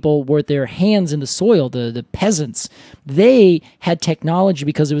below people were their hands in the soil, the peasants. They had technology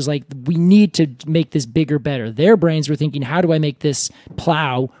because it was like, we need to make this bigger, better. Their brains were thinking, how do I make this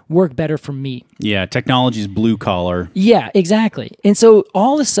plow work better for me? Yeah, technology's blue collar. Yeah, exactly. And so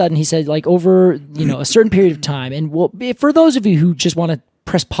all of a sudden, he said, like over a certain period of time, and for those of you who just want to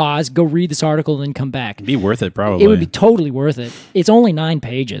press pause, go read this article, and then come back. It'd be worth it, probably. It would be totally worth it. It's only 9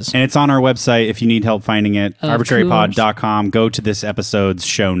 pages. And it's on our website if you need help finding it, arbortrarypod.com. Go to this episode's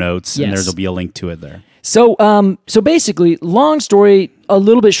show notes, and there'll be a link to it there. So basically, long story, a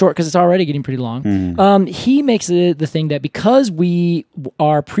little bit short because it's already getting pretty long. He makes the thing that because we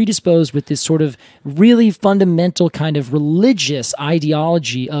are predisposed with this sort of really fundamental kind of religious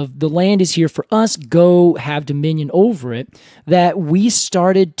ideology of the land is here for us, go have dominion over it, that we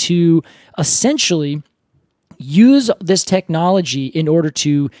started to essentially use this technology in order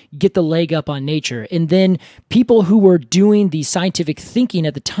to get the leg up on nature. And then people who were doing the scientific thinking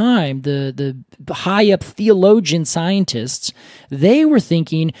at the time, the high up theologian scientists, they were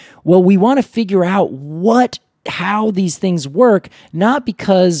thinking, well, we want to figure out how these things work, not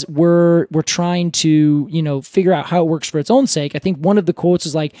because we're trying to, figure out how it works for its own sake. I think one of the quotes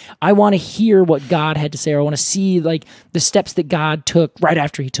is like, I want to hear what God had to say, or I want to see like the steps that God took right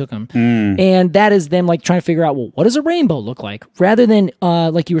after he took them. And that is them like trying to figure out, well, what does a rainbow look like? Rather than,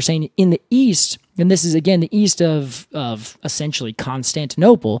 like you were saying, in the East, and this is again the east of essentially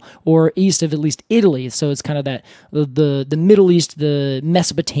Constantinople, or east of at least Italy. So it's kind of that the Middle East, the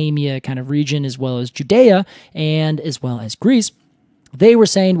Mesopotamia kind of region, as well as Judea and as well as Greece. They were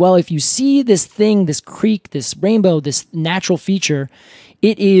saying, well, if you see this thing, this creek, this rainbow, this natural feature,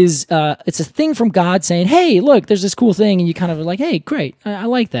 it's a thing from God saying, hey, look, there's this cool thing, and you kind of are like, hey, great, I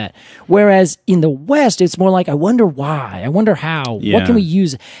like that. Whereas in the West, it's more like, I wonder why, I wonder how, what can we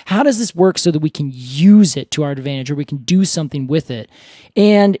use, how does this work so that we can use it to our advantage, or we can do something with it.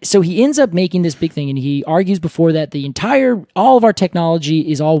 And so he ends up making this big thing, and he argues before that all of our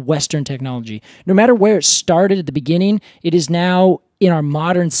technology is all Western technology. No matter where it started at the beginning, it is now, in our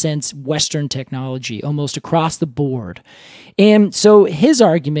modern sense, Western technology, almost across the board. And so his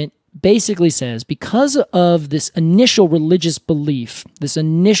argument basically says, because of this initial religious belief, this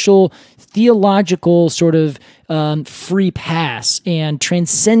initial theological sort of free pass and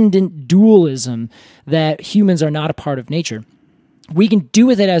transcendent dualism that humans are not a part of nature, we can do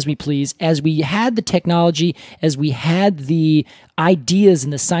with it as we please. As we had the technology, as we had the ideas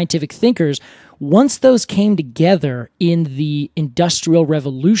and the scientific thinkers, once those came together in the Industrial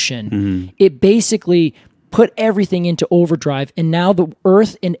Revolution, it basically put everything into overdrive, and now the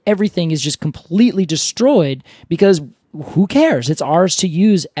Earth and everything is just completely destroyed because who cares? It's ours to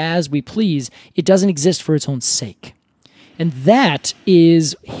use as we please. It doesn't exist for its own sake. And that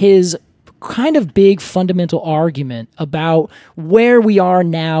is his kind of big fundamental argument about where we are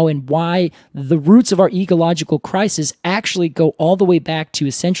now and why the roots of our ecological crisis actually go all the way back to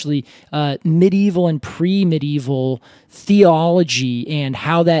essentially medieval and pre-medieval theology, and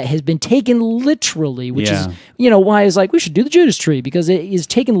how that has been taken literally, which is, why it's like, we should do the Judas Tree, because it is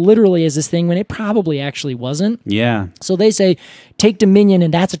taken literally as this thing when it probably actually wasn't. Yeah. So they say, take dominion,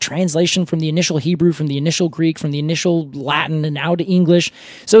 and that's a translation from the initial Hebrew, from the initial Greek, from the initial Latin, and now to English.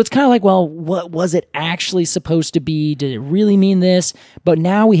 So it's kind of like, well, what was it actually supposed to be? Did it really mean this? But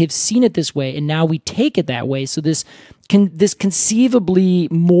now we have seen it this way, and now we take it that way. So this conceivably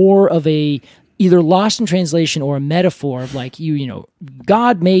more of a either lost in translation or a metaphor of like,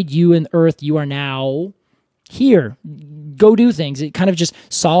 God made you and earth, you are now here, go do things. It kind of just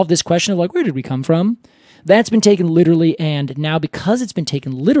solved this question of like, where did we come from? That's been taken literally, and now because it's been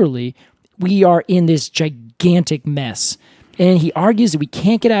taken literally, we are in this gigantic mess. And he argues that we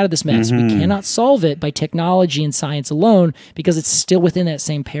can't get out of this mess. We cannot solve it by technology and science alone, because it's still within that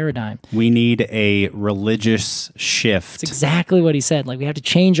same paradigm. We need a religious shift. That's exactly what he said. Like, we have to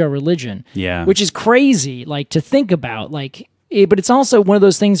change our religion. Yeah. Which is crazy, like, to think about. Like, but it's also one of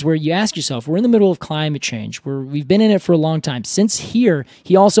those things where you ask yourself, we're in the middle of climate change. We've been in it for a long time. Since here,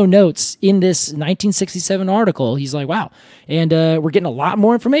 he also notes in this 1967 article, he's like, wow, and we're getting a lot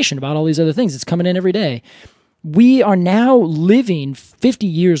more information about all these other things. It's coming in every day. We are now living 50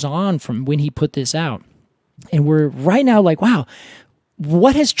 years on from when he put this out. And we're right now like, wow,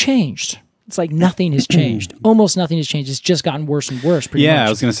 what has changed? It's like nothing has changed. Almost nothing has changed. It's just gotten worse and worse. Pretty much. I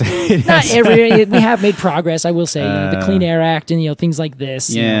was going to say. We have made progress, I will say. The Clean Air Act and things like this.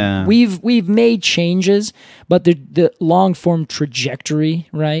 Yeah. We've made changes, but the long form trajectory,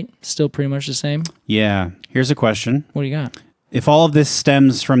 right, still pretty much the same. Yeah. Here's a question. What do you got? If all of this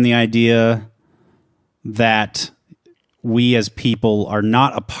stems from the idea that we as people are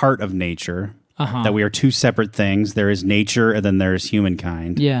not a part of nature, that we are two separate things, there is nature and then there is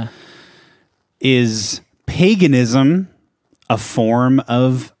humankind. Yeah. Is paganism a form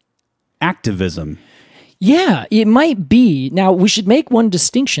of activism? Yeah, it might be. Now, we should make one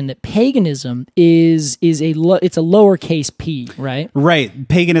distinction that paganism is it's a lowercase p, right? Right.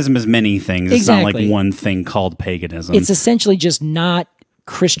 Paganism is many things. It's not like one thing called paganism. It's essentially just not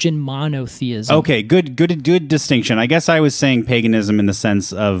Christian monotheism. Okay, good distinction. I guess I was saying paganism in the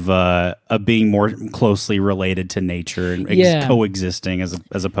sense of being more closely related to nature and coexisting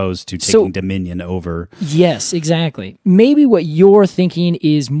as opposed to taking dominion over. Yes, exactly. Maybe what you're thinking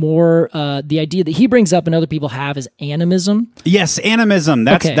is more the idea that he brings up and other people have is animism. Yes, animism.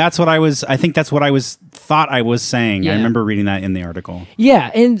 That's what I was. I think that's what I thought I was saying. Yeah. I remember reading that in the article.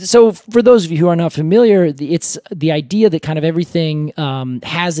 Yeah, and so for those of you who are not familiar, it's the idea that kind of everything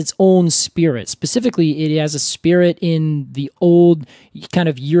has its own spirit. Specifically, it has a spirit in the old kind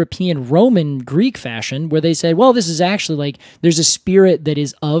of European Roman Greek fashion where they said, well, this is actually like, there's a spirit that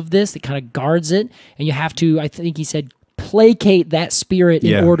is of this that kind of guards it, and you have to, I think he said, placate that spirit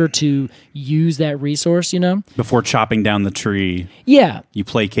in order to use that resource, Before chopping down the tree. Yeah. You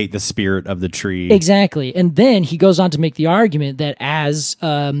placate the spirit of the tree. Exactly. And then he goes on to make the argument that as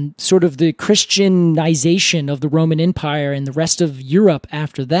sort of the Christianization of the Roman Empire and the rest of Europe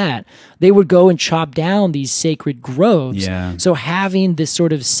after that, they would go and chop down these sacred groves. Yeah. So having this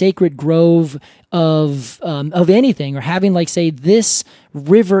sort of sacred grove of anything, or having like, say, this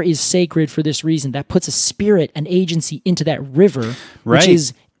river is sacred for this reason, that puts a spirit, an agency into that river, which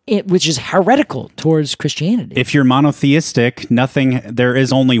is which is heretical towards Christianity. If you're monotheistic, there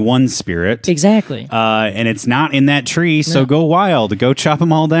is only one spirit. Exactly. And it's not in that tree, so go wild. Go chop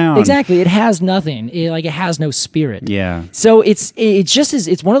them all down. Exactly. It has nothing. It has no spirit. Yeah. So it's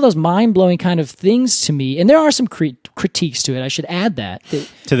one of those mind-blowing kind of things to me. And there are some critiques to it. I should add that.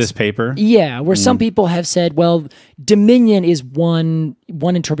 To this paper? Yeah, where some people have said, well, dominion is one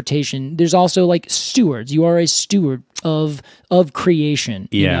interpretation. There's also like stewards. You are a steward of creation.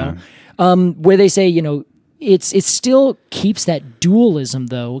 Yeah. Where they say, it still keeps that dualism,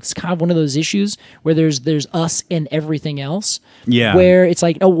 though. It's kind of one of those issues where there's us and everything else. Yeah. Where it's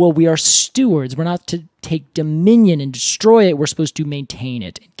like, oh, well, we are stewards. We're not to take dominion and destroy it. We're supposed to maintain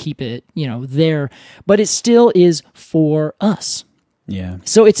it and keep it, there. But it still is for us. Yeah.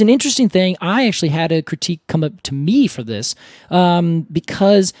 So it's an interesting thing. I actually had a critique come up to me for this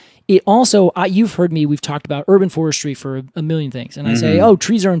because it also, you've heard me, we've talked about urban forestry for a million things. And I say, oh,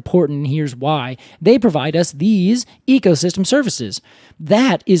 trees are important, and here's why. They provide us these ecosystem services.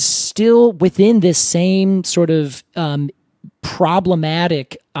 That is still within this same sort of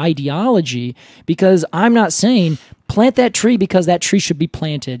problematic ideology, because I'm not saying plant that tree because that tree should be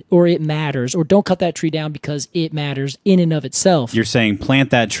planted or it matters, or don't cut that tree down because it matters in and of itself. You're saying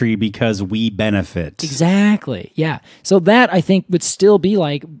plant that tree because we benefit. Exactly. Yeah. So that, I think, would still be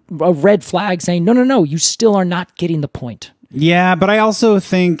like a red flag saying, no, you still are not getting the point. Yeah, but I also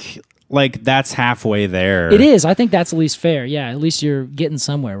think like that's halfway there. It is. I think that's at least fair. Yeah, at least you're getting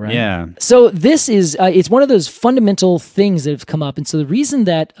somewhere, right? Yeah. So this is, it's one of those fundamental things that have come up. And so the reason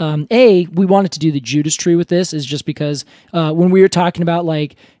that, we wanted to do the Judas Tree with this is just because when we were talking about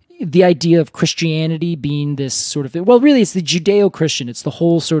like the idea of Christianity being this sort of, well, really it's the Judeo-Christian. It's the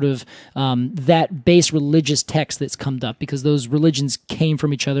whole sort of that base religious text that's come up, because those religions came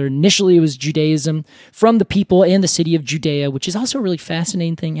from each other. Initially, it was Judaism from the people and the city of Judea, which is also a really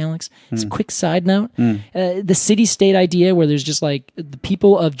fascinating thing, Alex. It's a quick side note. The city-state idea where there's just like the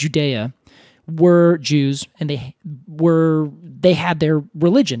people of Judea were Jews, and they had their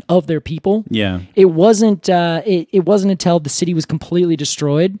religion of their people. Yeah. It wasn't it wasn't until the city was completely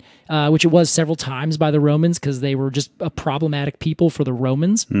destroyed, which it was several times by the Romans, because they were just a problematic people for the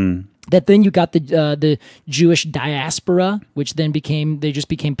Romans. That then you got the Jewish diaspora, which then became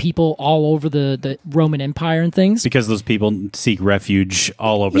people all over the Roman Empire and things. Because those people seek refuge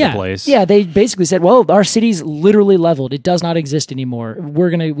all over the place. Yeah, they basically said, well, our city's literally leveled. It does not exist anymore.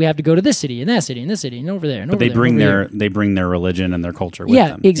 We have to go to this city and that city and this city and over there and but over there. They bring their religion and their culture with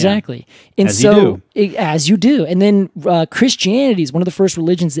them. Exactly. And as so, as you do. And then Christianity is one of the first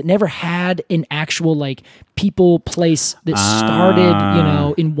religions that never had an actual like people place that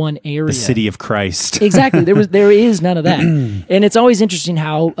started, in one area. The city of Christ. Exactly. There is none of that. And it's always interesting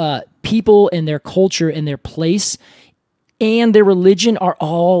how people and their culture and their place and their religion are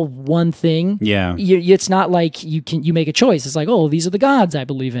all one thing. Yeah. It's not like you make a choice. It's like, oh, these are the gods I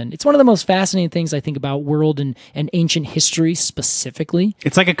believe in. It's one of the most fascinating things I think about world and ancient history specifically.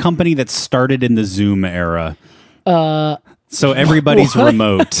 It's like a company that started in the Zoom era. So everybody's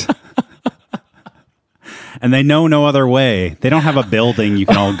remote. And they know no other way. They don't have a building you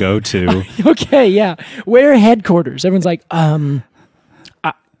can all go to. Okay, yeah. Where are headquarters? Everyone's like, I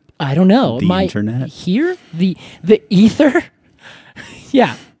don't know. The internet? Here? The ether?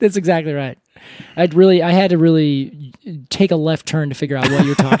 Yeah, that's exactly right. I had to really take a left turn to figure out what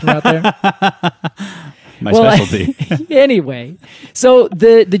you're talking about there. My specialty. Anyway, so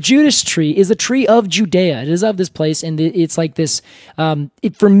the Judas Tree is a tree of Judea. It is of this place, and it's like this.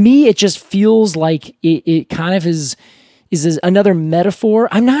 For me, it just feels like it kind of is another metaphor.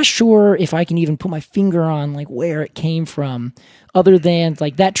 I'm not sure if I can even put my finger on like where it came from, other than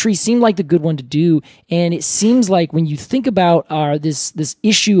like that tree seemed like the good one to do. And it seems like when you think about this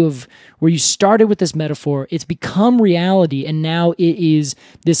issue of where you started with this metaphor, it's become reality, and now it is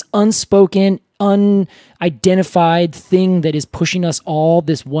this unspoken, unidentified thing that is pushing us all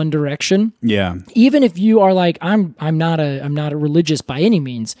this one direction. Yeah. Even if you are like, I'm not a religious by any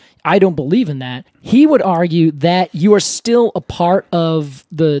means. I don't believe in that. He would argue that you are still a part of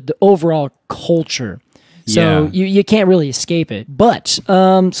the overall culture. So you can't really escape it. But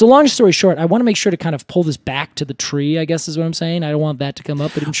so long story short, I want to make sure to kind of pull this back to the tree, I guess is what I'm saying. I don't want that to come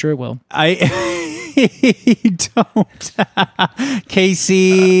up, but I'm sure it will. Don't.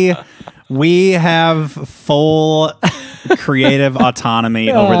 Casey, we have full creative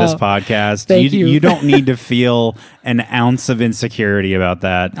autonomy over this podcast. Thank you. You don't need to feel an ounce of insecurity about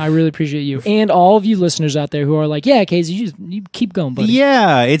that. I really appreciate you. And all of you listeners out there who are like, yeah, Casey, you keep going, buddy.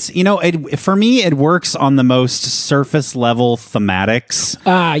 Yeah, it's, for me, it works on the most surface level thematics.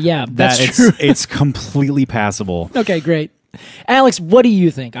 Yeah, that's true. It's completely passable. Okay, great. Alex, what do you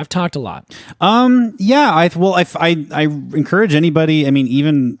think? I've talked a lot. Yeah, I encourage anybody, I mean,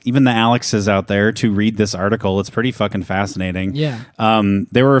 even the Alexes out there to read this article. It's pretty fucking fascinating. Yeah.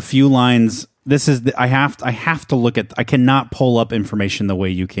 There were a few lines. I have to look at, I cannot pull up information the way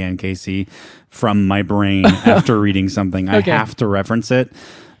you can, Casey, from my brain after reading something. Okay. I have to reference it.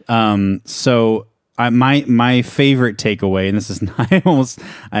 So my favorite takeaway, and this is not,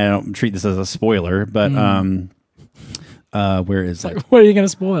 I don't treat this as a spoiler, but, where is it? What are you going to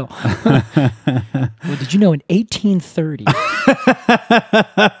spoil? Well, did you know in 1830,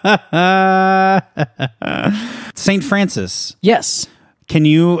 St. Francis? Yes. Can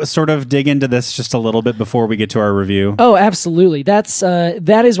you sort of dig into this just a little bit before we get to our review? Oh, absolutely. That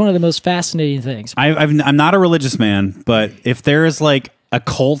is one of the most fascinating things. I'm not a religious man, but if there is like a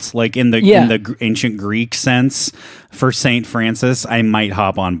cult, like in the ancient Greek sense for Saint Francis, I might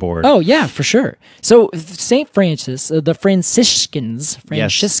hop on board. Oh yeah, for sure. So Saint Francis, the Franciscans. I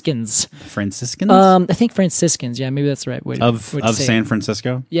think Franciscans. Yeah, maybe that's the right way to of say San it.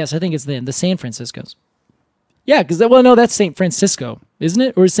 Francisco. Yes, I think it's them, the San Franciscos. Yeah, because no, that's Saint Francisco, isn't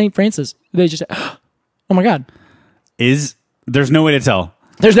it, or Saint Francis? They just, oh my God, there's no way to tell.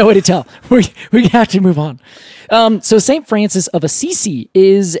 There's no way to tell. We have to move on. So Saint Francis of Assisi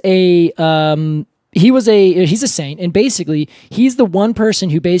is he's a saint, and basically he's the one person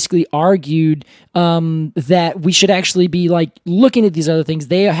who basically argued that we should actually be like looking at these other things.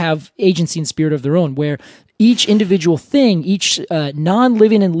 They have agency and spirit of their own, where each individual thing, each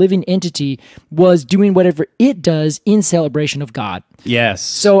non-living and living entity was doing whatever it does in celebration of God. Yes.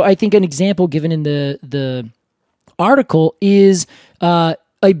 So I think an example given in the article is a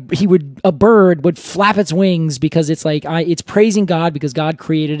bird would flap its wings because it's like it's praising God because God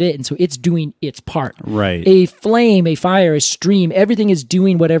created it, and so it's doing its part. Right. A flame, a fire, a stream, everything is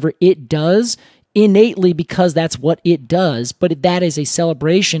doing whatever it does innately because that's what it does, but that is a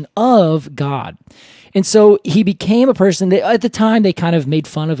celebration of God. And so he became a person that at the time they kind of made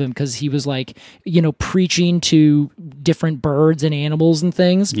fun of him because he was like, preaching to different birds and animals and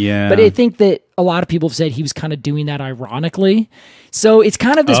things. Yeah. But I think that a lot of people have said he was kind of doing that ironically. So it's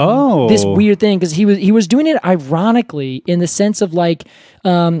kind of this weird thing because he was doing it ironically in the sense of like,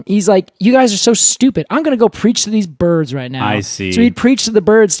 he's like, you guys are so stupid. I'm going to go preach to these birds right now. I see. So he'd preach to the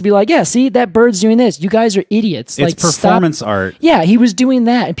birds to be like, yeah, see, that bird's doing this. You guys are idiots. It's like, performance art. Yeah, he was doing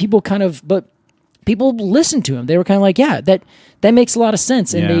that, and people listened to him. They were kind of like, yeah, that makes a lot of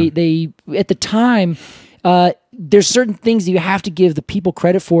sense. And they at the time, there's certain things that you have to give the people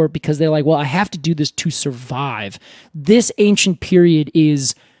credit for because they're like, well, I have to do this to survive. This ancient period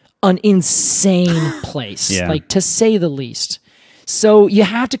is an insane place, like to say the least. So you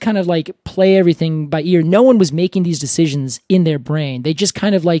have to kind of like play everything by ear. No one was making these decisions in their brain. They just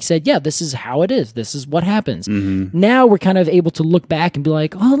kind of like said, yeah, this is how it is. This is what happens. Mm-hmm. Now we're kind of able to look back and be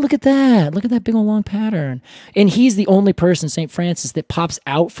like, oh, look at that. Look at that big old long pattern. And he's the only person, St. Francis, that pops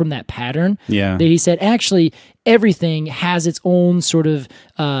out from that pattern. Yeah. That he said, actually, everything has its own sort of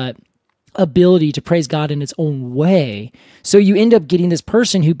ability to praise God in its own way. So you end up getting this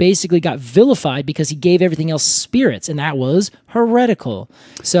person who basically got vilified because he gave everything else spirits, and that was heretical.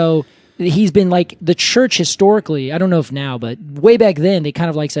 So he's been like the church historically, I don't know if now, but way back then they kind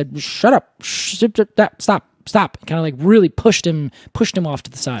of like said, shut up, stop, kind of like really pushed him off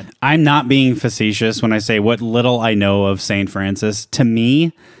to the side. I'm not being facetious when I say what little I know of St. Francis. To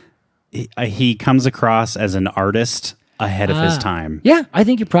me, he comes across as an artist ahead of his time. Yeah, I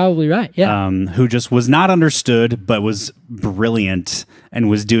think you're probably right. Yeah. Who just was not understood, but was brilliant and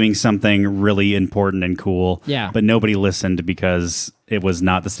was doing something really important and cool. Yeah. But nobody listened because it was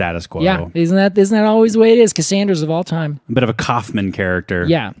not the status quo. Yeah. Isn't that always the way it is? Cassandras of all time. A bit of a Kaufman character.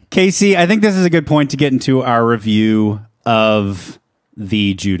 Yeah. Casey, I think this is a good point to get into our review of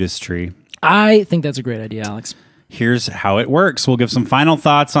the Judas Tree. I think that's a great idea, Alex. Here's how it works. We'll give some final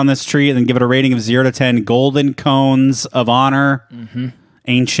thoughts on this tree and then give it a rating of 0 to 10 golden cones of honor. Mm-hmm.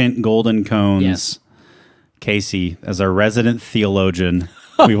 Ancient golden cones. Yes. Casey, as our resident theologian,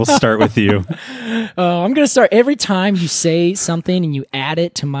 we will start with you. I'm going to start every time you say something and you add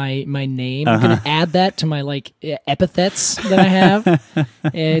it to my name. I'm going to add that to my like epithets that I have.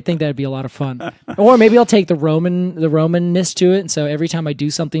 And I think that'd be a lot of fun. Or maybe I'll take the Romanness to it. And so every time I do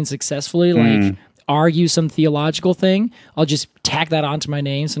something successfully, like argue some theological thing, I'll just tack that onto my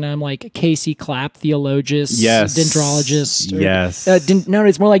name. So now I'm like Casey Clapp, theologist, yes, dendrologist. Yes. No,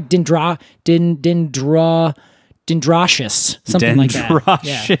 it's more like dendrocious, something like that.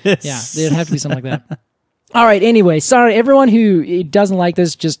 Dendrocious. Yeah, it'd have to be something like that. All right. Anyway, sorry everyone who doesn't like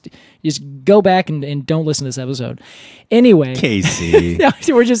this. Just go back and don't listen to this episode. Anyway, Casey,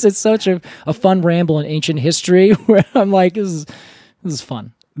 it's such a fun ramble in ancient history where I'm like, this is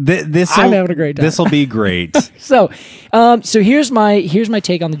fun. I'm having a great time. This will be great. So here's my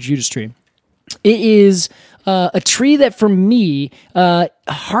take on the Judas tree. It is a tree that for me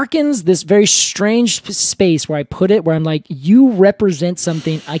harkens this very strange space where I put it, where I'm like, you represent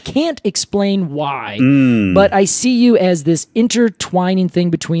something. I can't explain why, but I see you as this intertwining thing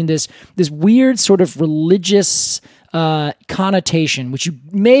between this weird sort of religious connotation, which you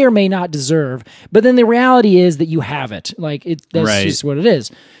may or may not deserve, but then the reality is that you have it. Like that's just what it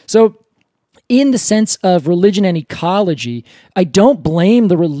is. So in the sense of religion and ecology, I don't blame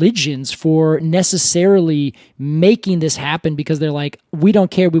the religions for necessarily making this happen because they're like, we don't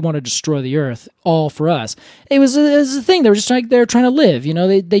care, we want to destroy the earth, all for us. It was a thing. They were just like, they're trying to live,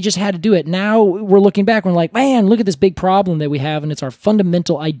 they just had to do it. Now we're looking back and we're like, man, look at this big problem that we have, and it's our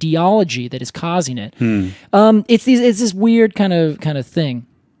fundamental ideology that is causing it. It's this weird kind of thing.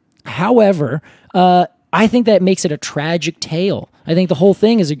 However, I think that makes it a tragic tale. I think the whole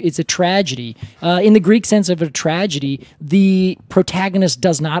thing it's a tragedy. In the Greek sense of a tragedy, the protagonist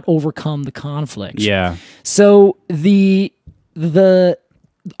does not overcome the conflict. Yeah. So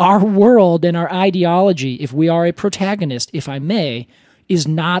our world and our ideology, if we are a protagonist, if I may, is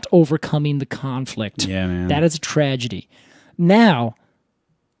not overcoming the conflict. Yeah, man. That is a tragedy. Now,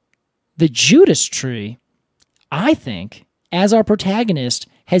 the Judas tree, I think, as our protagonist,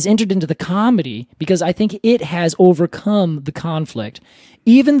 has entered into the comedy because I think it has overcome the conflict,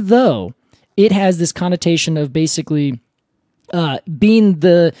 even though it has this connotation of basically being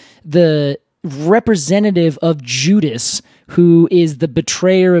the representative of Judas, who is the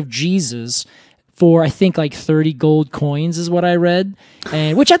betrayer of Jesus, for I think like 30 gold coins is what I read,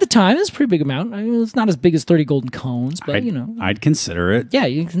 and which at the time is a pretty big amount. I mean, it's not as big as 30 golden cones, but I'd consider it. Yeah,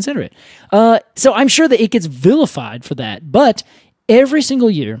 you can consider it. So I'm sure that it gets vilified for that, but every single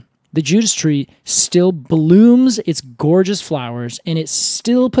year, the Judas tree still blooms its gorgeous flowers, and it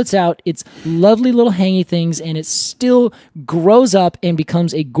still puts out its lovely little hangy things, and it still grows up and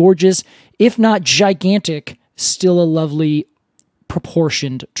becomes a gorgeous, if not gigantic, still a lovely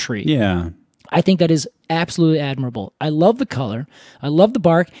proportioned tree. Yeah. I think that is absolutely admirable. I love the color. I love the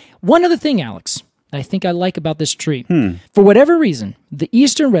bark. One other thing, Alex, I think I like about this tree. For whatever reason, the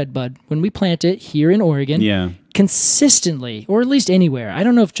eastern redbud, when we plant it here in Oregon, consistently, or at least anywhere, I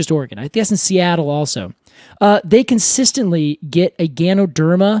don't know if just Oregon, I guess in Seattle also, they consistently get a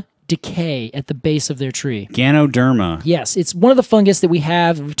Ganoderma decay at the base of their tree. Ganoderma. Yes, it's one of the fungus that we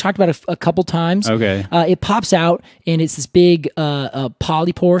have. We've talked about it a couple times. Okay. It pops out, and it's this big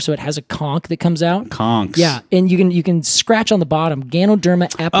polypore, so it has a conch that comes out. Conchs. Yeah, and you can scratch on the bottom. Ganoderma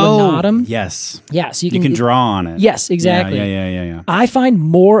applanatum. Oh, yes. Yeah, so you can draw on it. Yes, exactly. Yeah. I find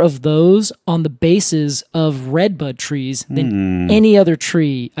more of those on the bases of redbud trees than any other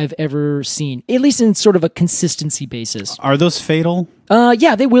tree I've ever seen, at least in sort of a consistency basis. Are those fatal?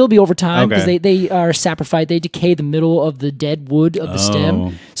 Yeah, they will be over time because they are saprophyte. They decay the middle of the dead wood of the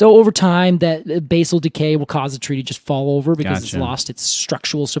stem. So over time, that basal decay will cause the tree to just fall over because it's lost its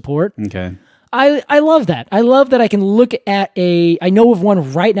structural support. Okay. I love that. I love that I can look at I know of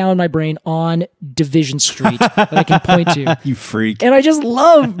one right now in my brain on Division Street that I can point to. You freak. And I just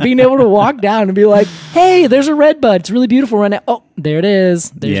love being able to walk down and be like, hey, there's a redbud. It's really beautiful right now. Oh, there it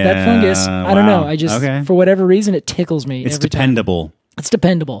is. There's that fungus. I don't know. I just, for whatever reason, it tickles me. It's dependable. Time. It's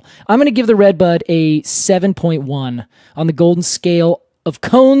dependable. I'm going to give the redbud a 7.1 on the golden scale of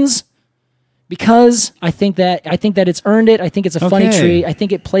cones because I think that it's earned it. I think it's a funny tree. I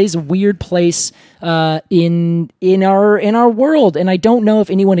think it plays a weird place in our world, and I don't know if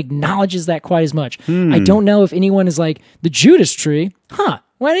anyone acknowledges that quite as much. I don't know if anyone is like the Judas tree, huh?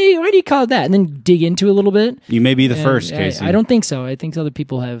 Why do you call it that? And then dig into it a little bit. You may be the first, Casey. I don't think so. I think other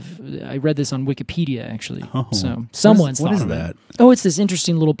people have. I read this on Wikipedia, actually. Oh. So someone's What is that? Oh, it's this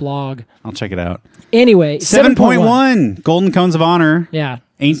interesting little blog. I'll check it out. Anyway, 7.1 Golden Cones of Honor. Yeah.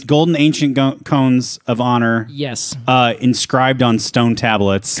 Golden ancient cones of honor. Yes. Inscribed on stone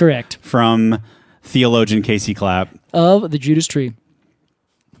tablets. Correct. From theologian Casey Clapp. Of the Judas Tree.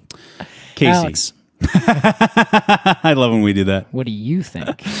 Casey. Alex. I love when we do that. What do you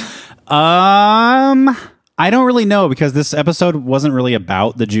think? I don't really know because this episode wasn't really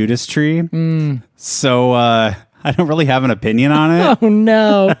about the Judas Tree. So I don't really have an opinion on it. Oh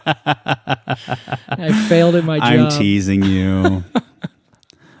no. I failed at my job. I'm teasing you.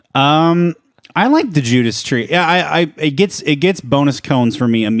 I like the Judas Tree. Yeah, it gets bonus cones for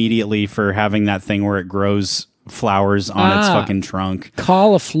me immediately for having that thing where it grows flowers on its fucking trunk.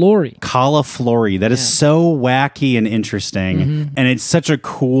 Cauliflory. That is so wacky and interesting, and it's such a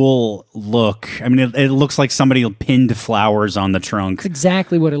cool look. I mean, it looks like somebody pinned flowers on the trunk. That's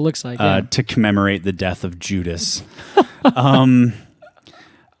exactly what it looks like. To commemorate the death of Judas. Other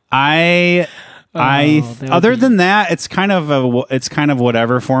than that, it's kind of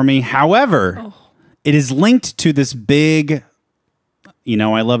whatever for me. However, it is linked to this big,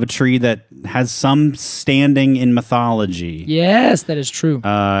 I love a tree that has some standing in mythology. Yes, that is true.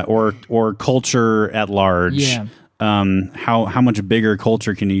 Or culture at large. Yeah. How much bigger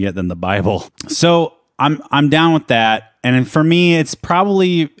culture can you get than the Bible? So I'm down with that. And for me, it's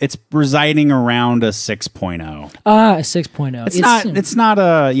residing around a 6.0. A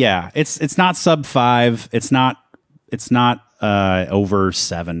 6.0. It's not sub 5. It's not over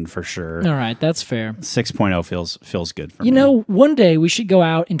 7 for sure. All right, that's fair. 6.0 feels good for me. One day we should go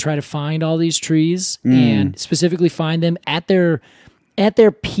out and try to find all these trees and specifically find them at their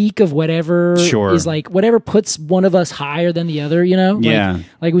peak of whatever is like whatever puts one of us higher than the other,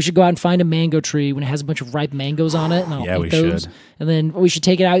 Like we should go out and find a mango tree when it has a bunch of ripe mangoes on it, and I'll eat those. Should. And then we should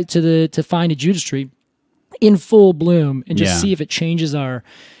take it out to find a Judas tree in full bloom and just see if it changes if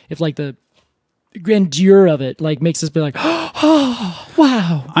the grandeur of it makes us be like, oh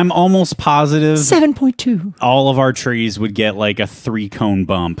wow. I'm almost positive 7.2. all of our trees would get like a 3-cone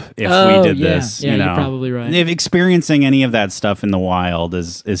bump if we did this. Yeah, you're probably right. If experiencing any of that stuff in the wild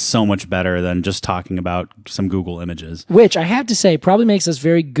is so much better than just talking about some Google images. Which I have to say probably makes us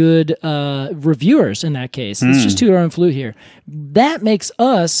very good reviewers in that case. Let's just toot our own flute here. That makes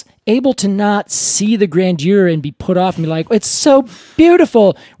us able to not see the grandeur and be put off and be like, it's so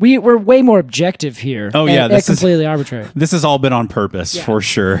beautiful. We're way more objective here. Oh yeah, this is completely arbitrary. This has all been on purpose for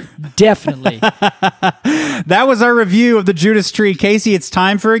sure. Definitely. That was our review of the Judas Tree. Casey, it's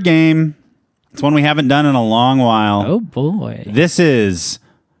time for a game. It's one we haven't done in a long while. Oh boy. This is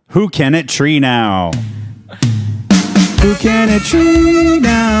Who Can It Tree Now? Who can it tree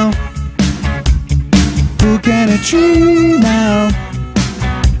now? Who can it tree now?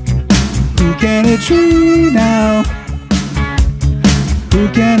 Who can it tree now? Who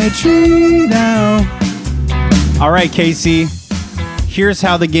can it tree now? All right, Casey. Here's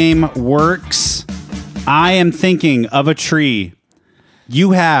how the game works. I am thinking of a tree.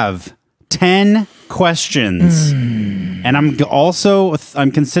 You have 10 questions. And I'm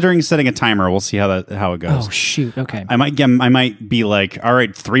considering setting a timer. We'll see how it goes. Oh shoot. Okay. I might be like, all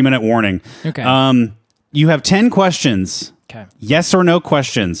right, 3-minute warning. Okay. You have 10 questions. Okay. Yes or no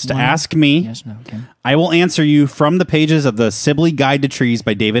questions to ask me. Yes, no. Okay. I will answer you from the pages of the Sibley Guide to Trees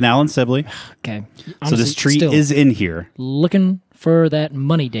by David Allen Sibley. Okay. Honestly, so this tree is in here. Looking for that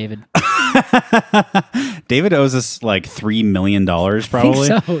money, David. David owes us like $3 million probably.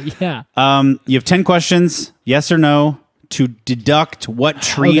 I think so, yeah. You have 10 questions, yes or no, to deduct what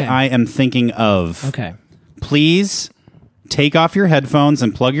tree I am thinking of. Okay. Please take off your headphones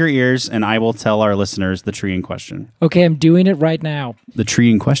and plug your ears, and I will tell our listeners the tree in question. Okay, I'm doing it right now. The tree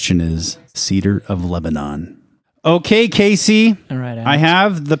in question is Cedar of Lebanon. Okay, Casey. All right, Alex. I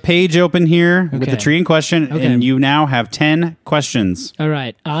have the page open here with the tree in question, and you now have 10 questions. All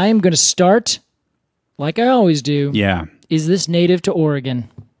right. I'm going to start like I always do. Yeah. Is this native to Oregon?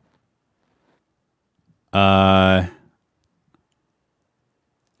 No.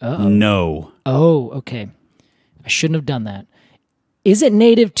 Oh, okay. I shouldn't have done that. Is it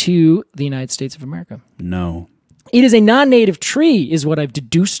native to the United States of America? No. It is a non-native tree, is what I've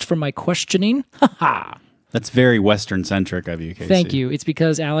deduced from my questioning. Ha-ha. That's very Western-centric of you, Casey. Thank you. It's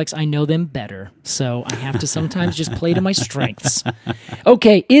because, Alex, I know them better, so I have to sometimes just play to my strengths.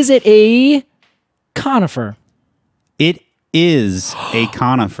 Okay, is it a conifer? It is a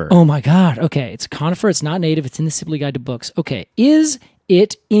conifer. Oh, my God. Okay, it's a conifer. It's not native. It's in the Sibley Guide to Books. Okay, is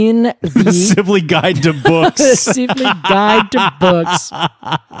it in the Sibley Guide to Books? The Sibley Guide to Books.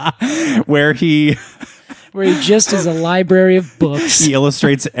 Where he just is a library of books. He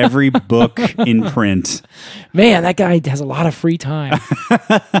illustrates every book in print. Man, that guy has a lot of free time.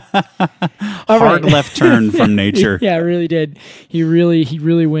 Hard left turn from nature. Yeah, it really did. He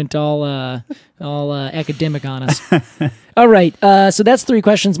really went all academic on us. All right, so that's 3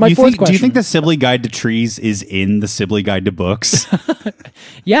 questions. My fourth question. Do you think the Sibley Guide to Trees is in the Sibley Guide to Books?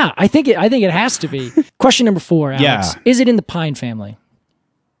 Yeah, I think it has to be. Question number 4, Alex. Yeah. Is it in the pine family?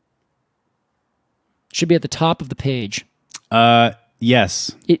 Should be at the top of the page.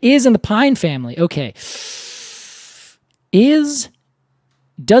 Yes. It is in the pine family. Okay.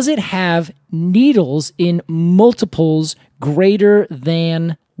 Does it have needles in multiples greater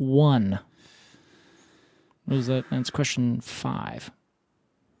than 1? What was that? That's question 5.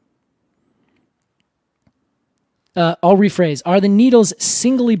 I'll rephrase. Are the needles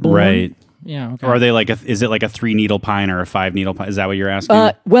singly borne? Right. Yeah. Okay. Or are they is it like a 3-needle pine or a 5-needle pine? Is that what you're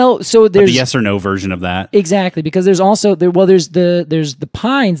asking? Well, so there's the yes or no version of that. Exactly, because there's also there's the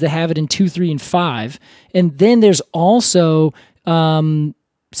pines that have it in 2, 3, and 5, and then there's also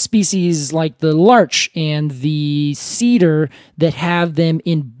species like the larch and the cedar that have them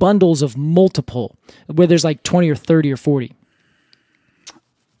in bundles of multiple, where there's like 20 or 30 or 40.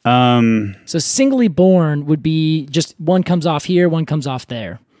 So singly born would be just one comes off here, one comes off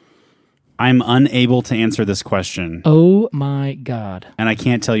there. I'm unable to answer this question. Oh my God. And I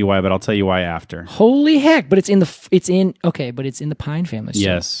can't tell you why, but I'll tell you why after. Holy heck, but it's in the pine family. So.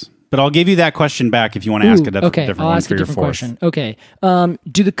 Yes. But I'll give you that question back if you want to ask a different I'll one ask for a your different fourth. question. Okay.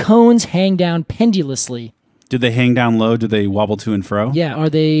 Do the cones hang down pendulously? Do they hang down low? Do they wobble to and fro? Yeah. Are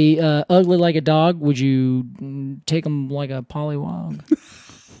they ugly like a dog? Would you take them like a pollywog?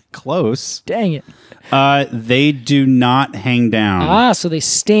 Close. Dang it. They do not hang down. So they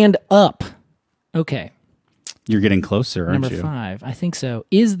stand up. Okay. You're getting closer, aren't Number you? 5. I think so.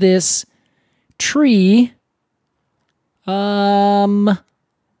 Is this tree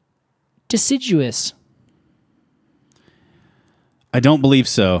deciduous? I don't believe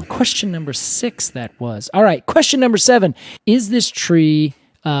so. Question number 6 that was. All right. Question number 7. Is this tree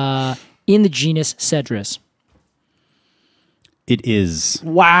in the genus Cedrus? It is.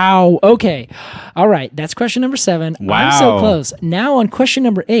 Wow. Okay. All right. That's question number 7. Wow. I'm so close. Now on question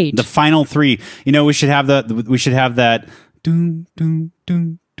number 8. The final 3. You know, we should have that. Doom, doom,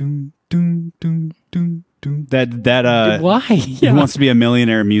 doom, doom, doom, doom, doom, doom. That. Why? Who Wants to Be a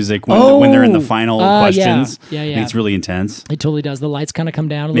Millionaire music when they're in the final questions. Yeah. I think it's really intense. It totally does. The lights kind of come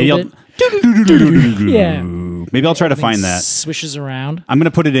down a Maybe little bit. Yeah. Maybe I'll try to find that. Swishes around. I'm going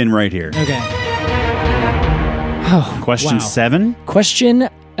to put it in right here. Okay. Question 7?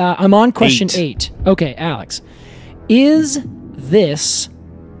 I'm on question 8. Okay, Alex. Is this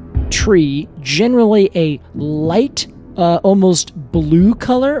tree generally a light, almost blue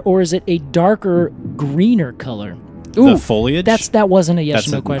color, or is it a darker, greener color? Ooh, the foliage? That wasn't a yes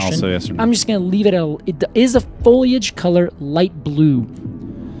or no question. Also yes or no. I'm just going to leave it is the foliage color light blue?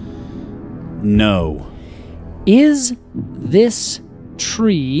 No. Is this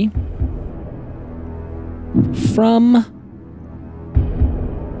tree from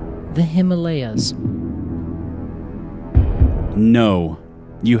the Himalayas? No.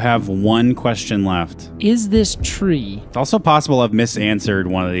 You have one question left. Is this tree... It's also possible I've misanswered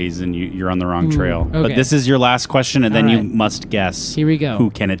one of these and you're on the wrong trail. Okay. But this is your last question, and then All you right. must guess. Here we go.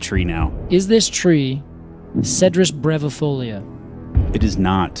 Who can a tree now? Is this tree Cedrus brevifolia? It is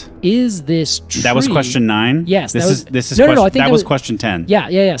not. Is this tree... That was question 9? Yes. This is I think that was question 10.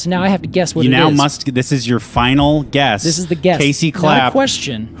 Yeah. So now I have to guess what you it is. now must... This is your final guess. This is the guess. Casey Not a Clapp.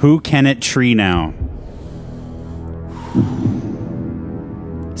 question. Who can it tree now?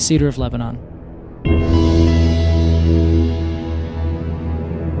 Cedar of Lebanon.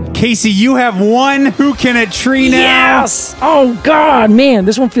 Casey, you have one Who Can It Tree now? Yes! Oh, God, man,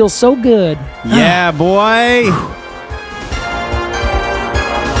 this one feels so good. Yeah, boy.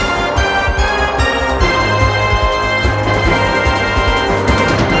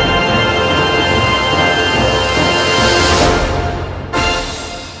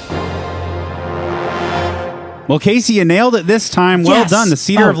 Well, Casey, you nailed it this time. Well Yes. done. The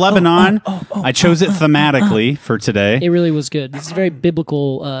Cedar of Lebanon. I chose it thematically for today. It really was good. It's a very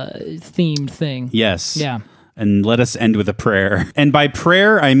biblical themed thing. Yes. Yeah. And let us end with a prayer. And by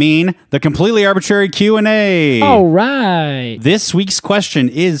prayer, I mean the completely arbitrary Q&A. All right. This week's question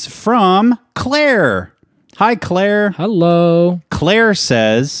is from Claire. Hi, Claire. Hello. Claire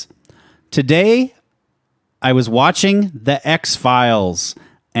says, today I was watching The X-Files,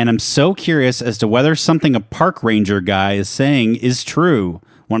 and I'm so curious as to whether something a park ranger guy is saying is true.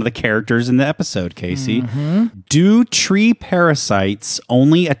 One of the characters in the episode, Casey. Mm-hmm. Do tree parasites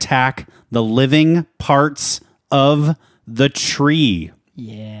only attack the living parts of the tree?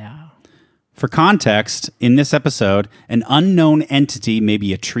 Yeah. For context, in this episode, an unknown entity,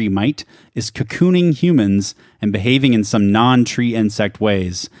 maybe a tree mite, is cocooning humans and behaving in some non-tree insect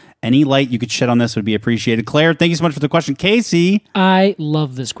ways. Any light you could shed on this would be appreciated. Claire, thank you so much for the question. Casey. I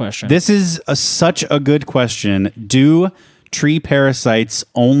love this question. This is such a good question. Do tree parasites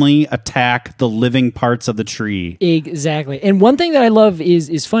only attack the living parts of the tree? Exactly. And one thing that I love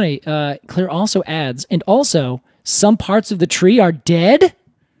is funny. Claire also adds, and also some parts of the tree are dead,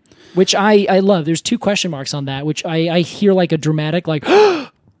 which I love. There's 2 question marks on that, which I hear like a dramatic, like,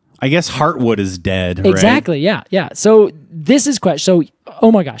 I guess heartwood is dead, right? Exactly, yeah. So this is question. So,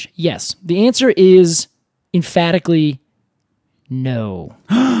 oh my gosh, yes. The answer is emphatically no.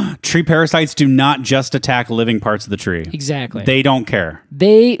 tree parasites do not just attack living parts of the tree. Exactly. They don't care.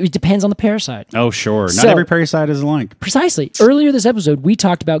 It depends on the parasite. Oh, sure. Not every parasite is alike. Precisely. Earlier this episode, we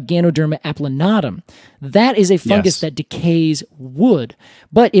talked about Ganoderma applanatum. That is a fungus that decays wood.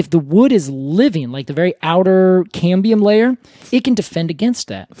 But if the wood is living, like the very outer cambium layer, it can defend against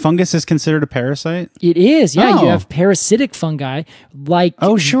that. Fungus is considered a parasite? It is, yeah. Oh. You have parasitic fungi like...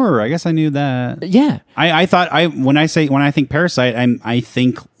 Oh, sure. I guess I knew that. Yeah. I thought when I think parasite, I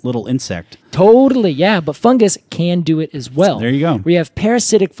think little insect. Totally, yeah. But fungus can do it as well. There you go. We have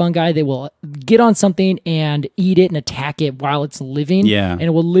parasitic fungi. They will get on something and eat it and attack it while it's living. Yeah. And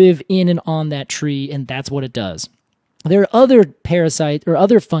it will live in and on that tree, and that's what it does. There are other parasites or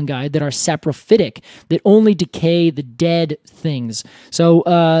other fungi that are saprophytic that only decay the dead things. So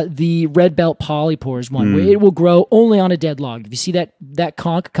the red belt polypore is one where it will grow only on a dead log. If you see that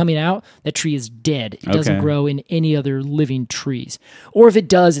conch coming out, that tree is dead. It doesn't grow in any other living trees. Or if it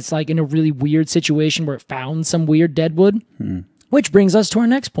does, it's like in a really weird situation where it found some weird dead wood. Which brings us to our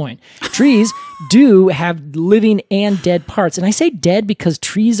next point. Trees do have living and dead parts. And I say dead because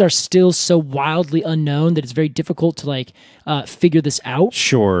trees are still so wildly unknown that it's very difficult to figure this out.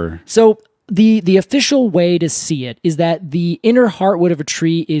 Sure. So the official way to see it is that the inner heartwood of a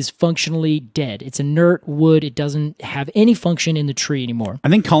tree is functionally dead. It's inert wood. It doesn't have any function in the tree anymore. I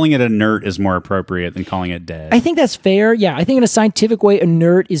think calling it inert is more appropriate than calling it dead. I think that's fair. Yeah, I think in a scientific way,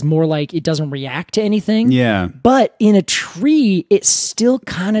 inert is more like it doesn't react to anything. Yeah. But in a tree, it still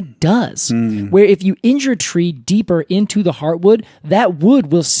kind of does. Where if you injure a tree deeper into the heartwood, that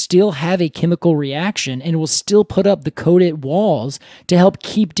wood will still have a chemical reaction and will still put up the coated walls to help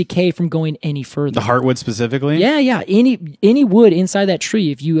keep decay from going any further. The heartwood specifically? Yeah. Any wood inside that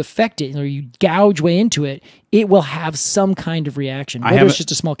tree, if you affect it or you gouge way into it, it will have some kind of reaction. Whether it's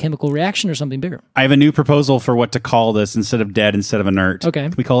just a small chemical reaction or something bigger. I have a new proposal for what to call this instead of dead, instead of inert. Okay.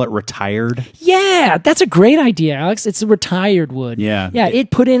 We call it retired. Yeah, that's a great idea, Alex. It's a retired wood. Yeah. Yeah,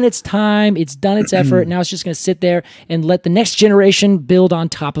 it put in its time, it's done its effort, now it's just going to sit there and let the next generation build on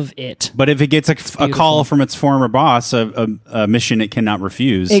top of it. But if it gets a call from its former boss, a mission it cannot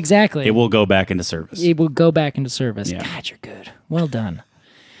refuse. Exactly. It will go back into service. It will go back into service. Yeah. God, you're good. Well done.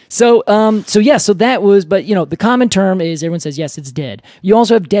 So that was, but the common term is everyone says, yes, it's dead. You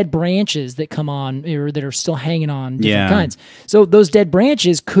also have dead branches that come on or that are still hanging on different kinds. So those dead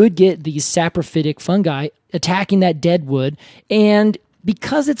branches could get these saprophytic fungi attacking that dead wood. And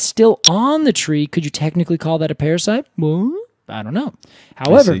because it's still on the tree, could you technically call that a parasite? Well, I don't know.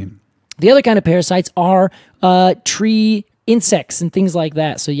 However, the other kind of parasites are tree insects and things like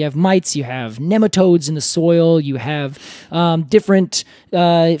that. So you have mites, you have nematodes in the soil, you have different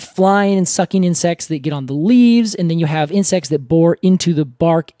flying and sucking insects that get on the leaves, and then you have insects that bore into the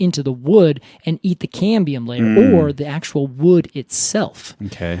bark, into the wood, and eat the cambium layer or the actual wood itself.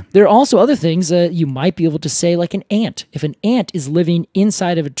 Okay. There are also other things you might be able to say, like an ant. If an ant is living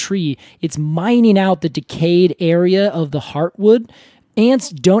inside of a tree, it's mining out the decayed area of the heartwood. Ants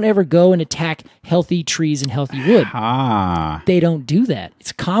don't ever go and attack healthy trees and healthy wood. They don't do that.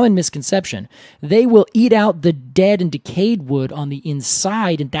 It's a common misconception. They will eat out the dead and decayed wood on the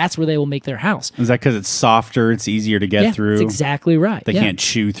inside, and that's where they will make their house. Is that because it's softer, it's easier to get through? That's exactly right. They can't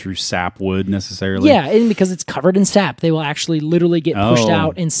chew through sap wood necessarily? Yeah, and because it's covered in sap, they will actually literally get pushed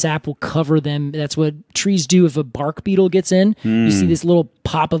out, and sap will cover them. That's what trees do if a bark beetle gets in. You see this little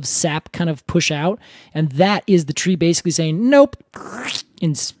pop of sap kind of push out, and that is the tree basically saying, nope,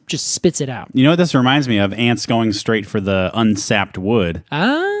 and just spits it out. You know what this reminds me of? Ants going straight for the unsapped wood.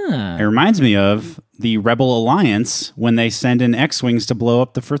 It reminds me of the Rebel Alliance when they send in X-Wings to blow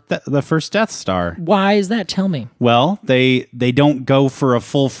up the first Death Star. Why is that? Tell me. Well, they don't go for a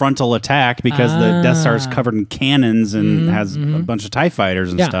full frontal attack because the Death Star is covered in cannons and has a bunch of TIE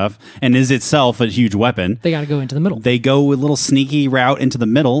fighters and stuff, and is itself a huge weapon. They got to go into the middle. They go a little sneaky route into the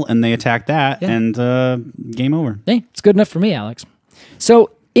middle, and they attack that, and game over. Hey, it's good enough for me, Alex.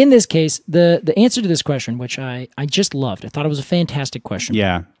 So in this case, the answer to this question, which I just loved, I thought it was a fantastic question.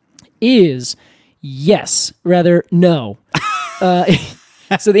 Yeah. Is yes, rather no.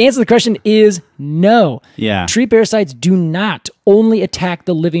 So the answer to the question is no. Yeah. Tree parasites do not only attack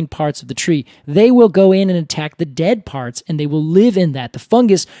the living parts of the tree. They will go in and attack the dead parts, and they will live in that. The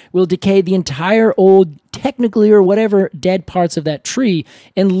fungus will decay the entire old, technically or whatever, dead parts of that tree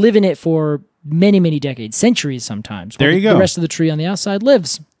and live in it for many, many decades, centuries sometimes. There you go. The rest of the tree on the outside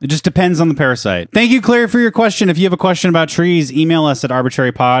lives. It just depends on the parasite. Thank you, Claire, for your question. If you have a question about trees, email us at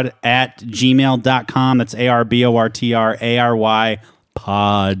arbortrarypod@gmail.com. That's ARBORTRARY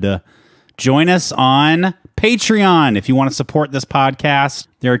pod. Join us on Patreon if you want to support this podcast.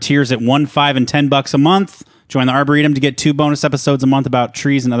 There are tiers at $1, $5, and $10 a month. Join the Arboretum to get 2 bonus episodes a month about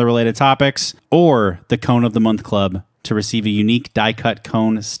trees and other related topics, or the Cone of the Month Club to receive a unique die-cut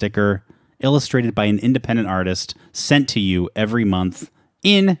cone sticker illustrated by an independent artist sent to you every month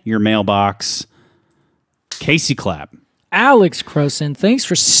in your mailbox. Casey Clapp. Alex Crowson, thanks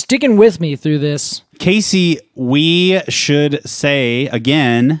for sticking with me through this. Casey, we should say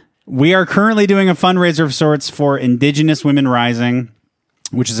again, we are currently doing a fundraiser of sorts for Indigenous Women Rising,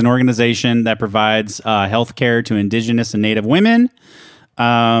 which is an organization that provides health care to Indigenous and Native women,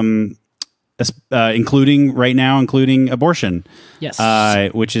 including abortion.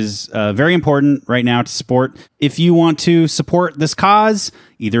 Yes. Which is very important right now to support. If you want to support this cause,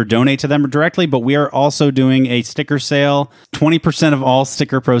 either donate to them directly, but we are also doing a sticker sale. 20% of all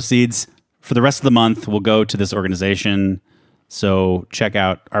sticker proceeds for the rest of the month will go to this organization. So check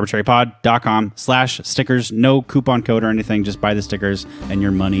out arbortrarypod.com/stickers. No coupon code or anything. Just buy the stickers and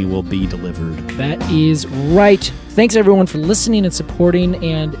your money will be delivered. That is right. Thanks everyone for listening and supporting,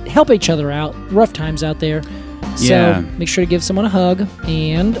 and help each other out. Rough times out there. So make sure to give someone a hug,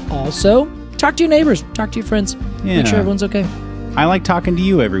 and also talk to your neighbors, talk to your friends. Make sure everyone's okay. I like talking to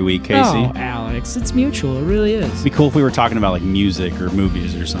you every week, Casey. Oh, Alex, it's mutual. It really is. It'd be cool if we were talking about like music or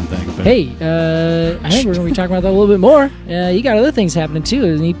movies or something. But hey, I think we're going to be talking about that a little bit more. You got other things happening too.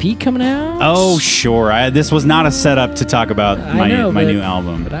 Is an EP coming out? Oh, sure. This was not a setup to talk about my new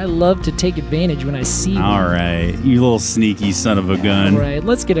album. But I love to take advantage when I see one. All right. You little sneaky son of a gun. All right.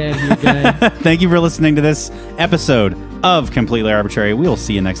 Let's get out of here, guy. Thank you for listening to this episode of Completely Arbortrary. We will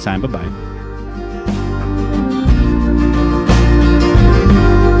see you next time. Bye-bye.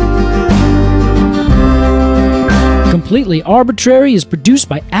 Completely Arbortrary is produced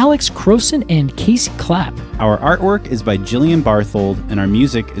by Alex Crowson and Casey Clapp. Our artwork is by Jillian Barthold, and our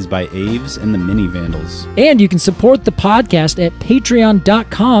music is by Aves and the Mini Vandals. And you can support the podcast at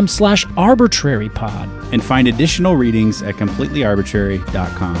patreon.com/arbortrarypod. And find additional readings at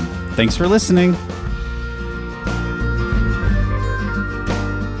completelyarbortrary.com. Thanks for listening.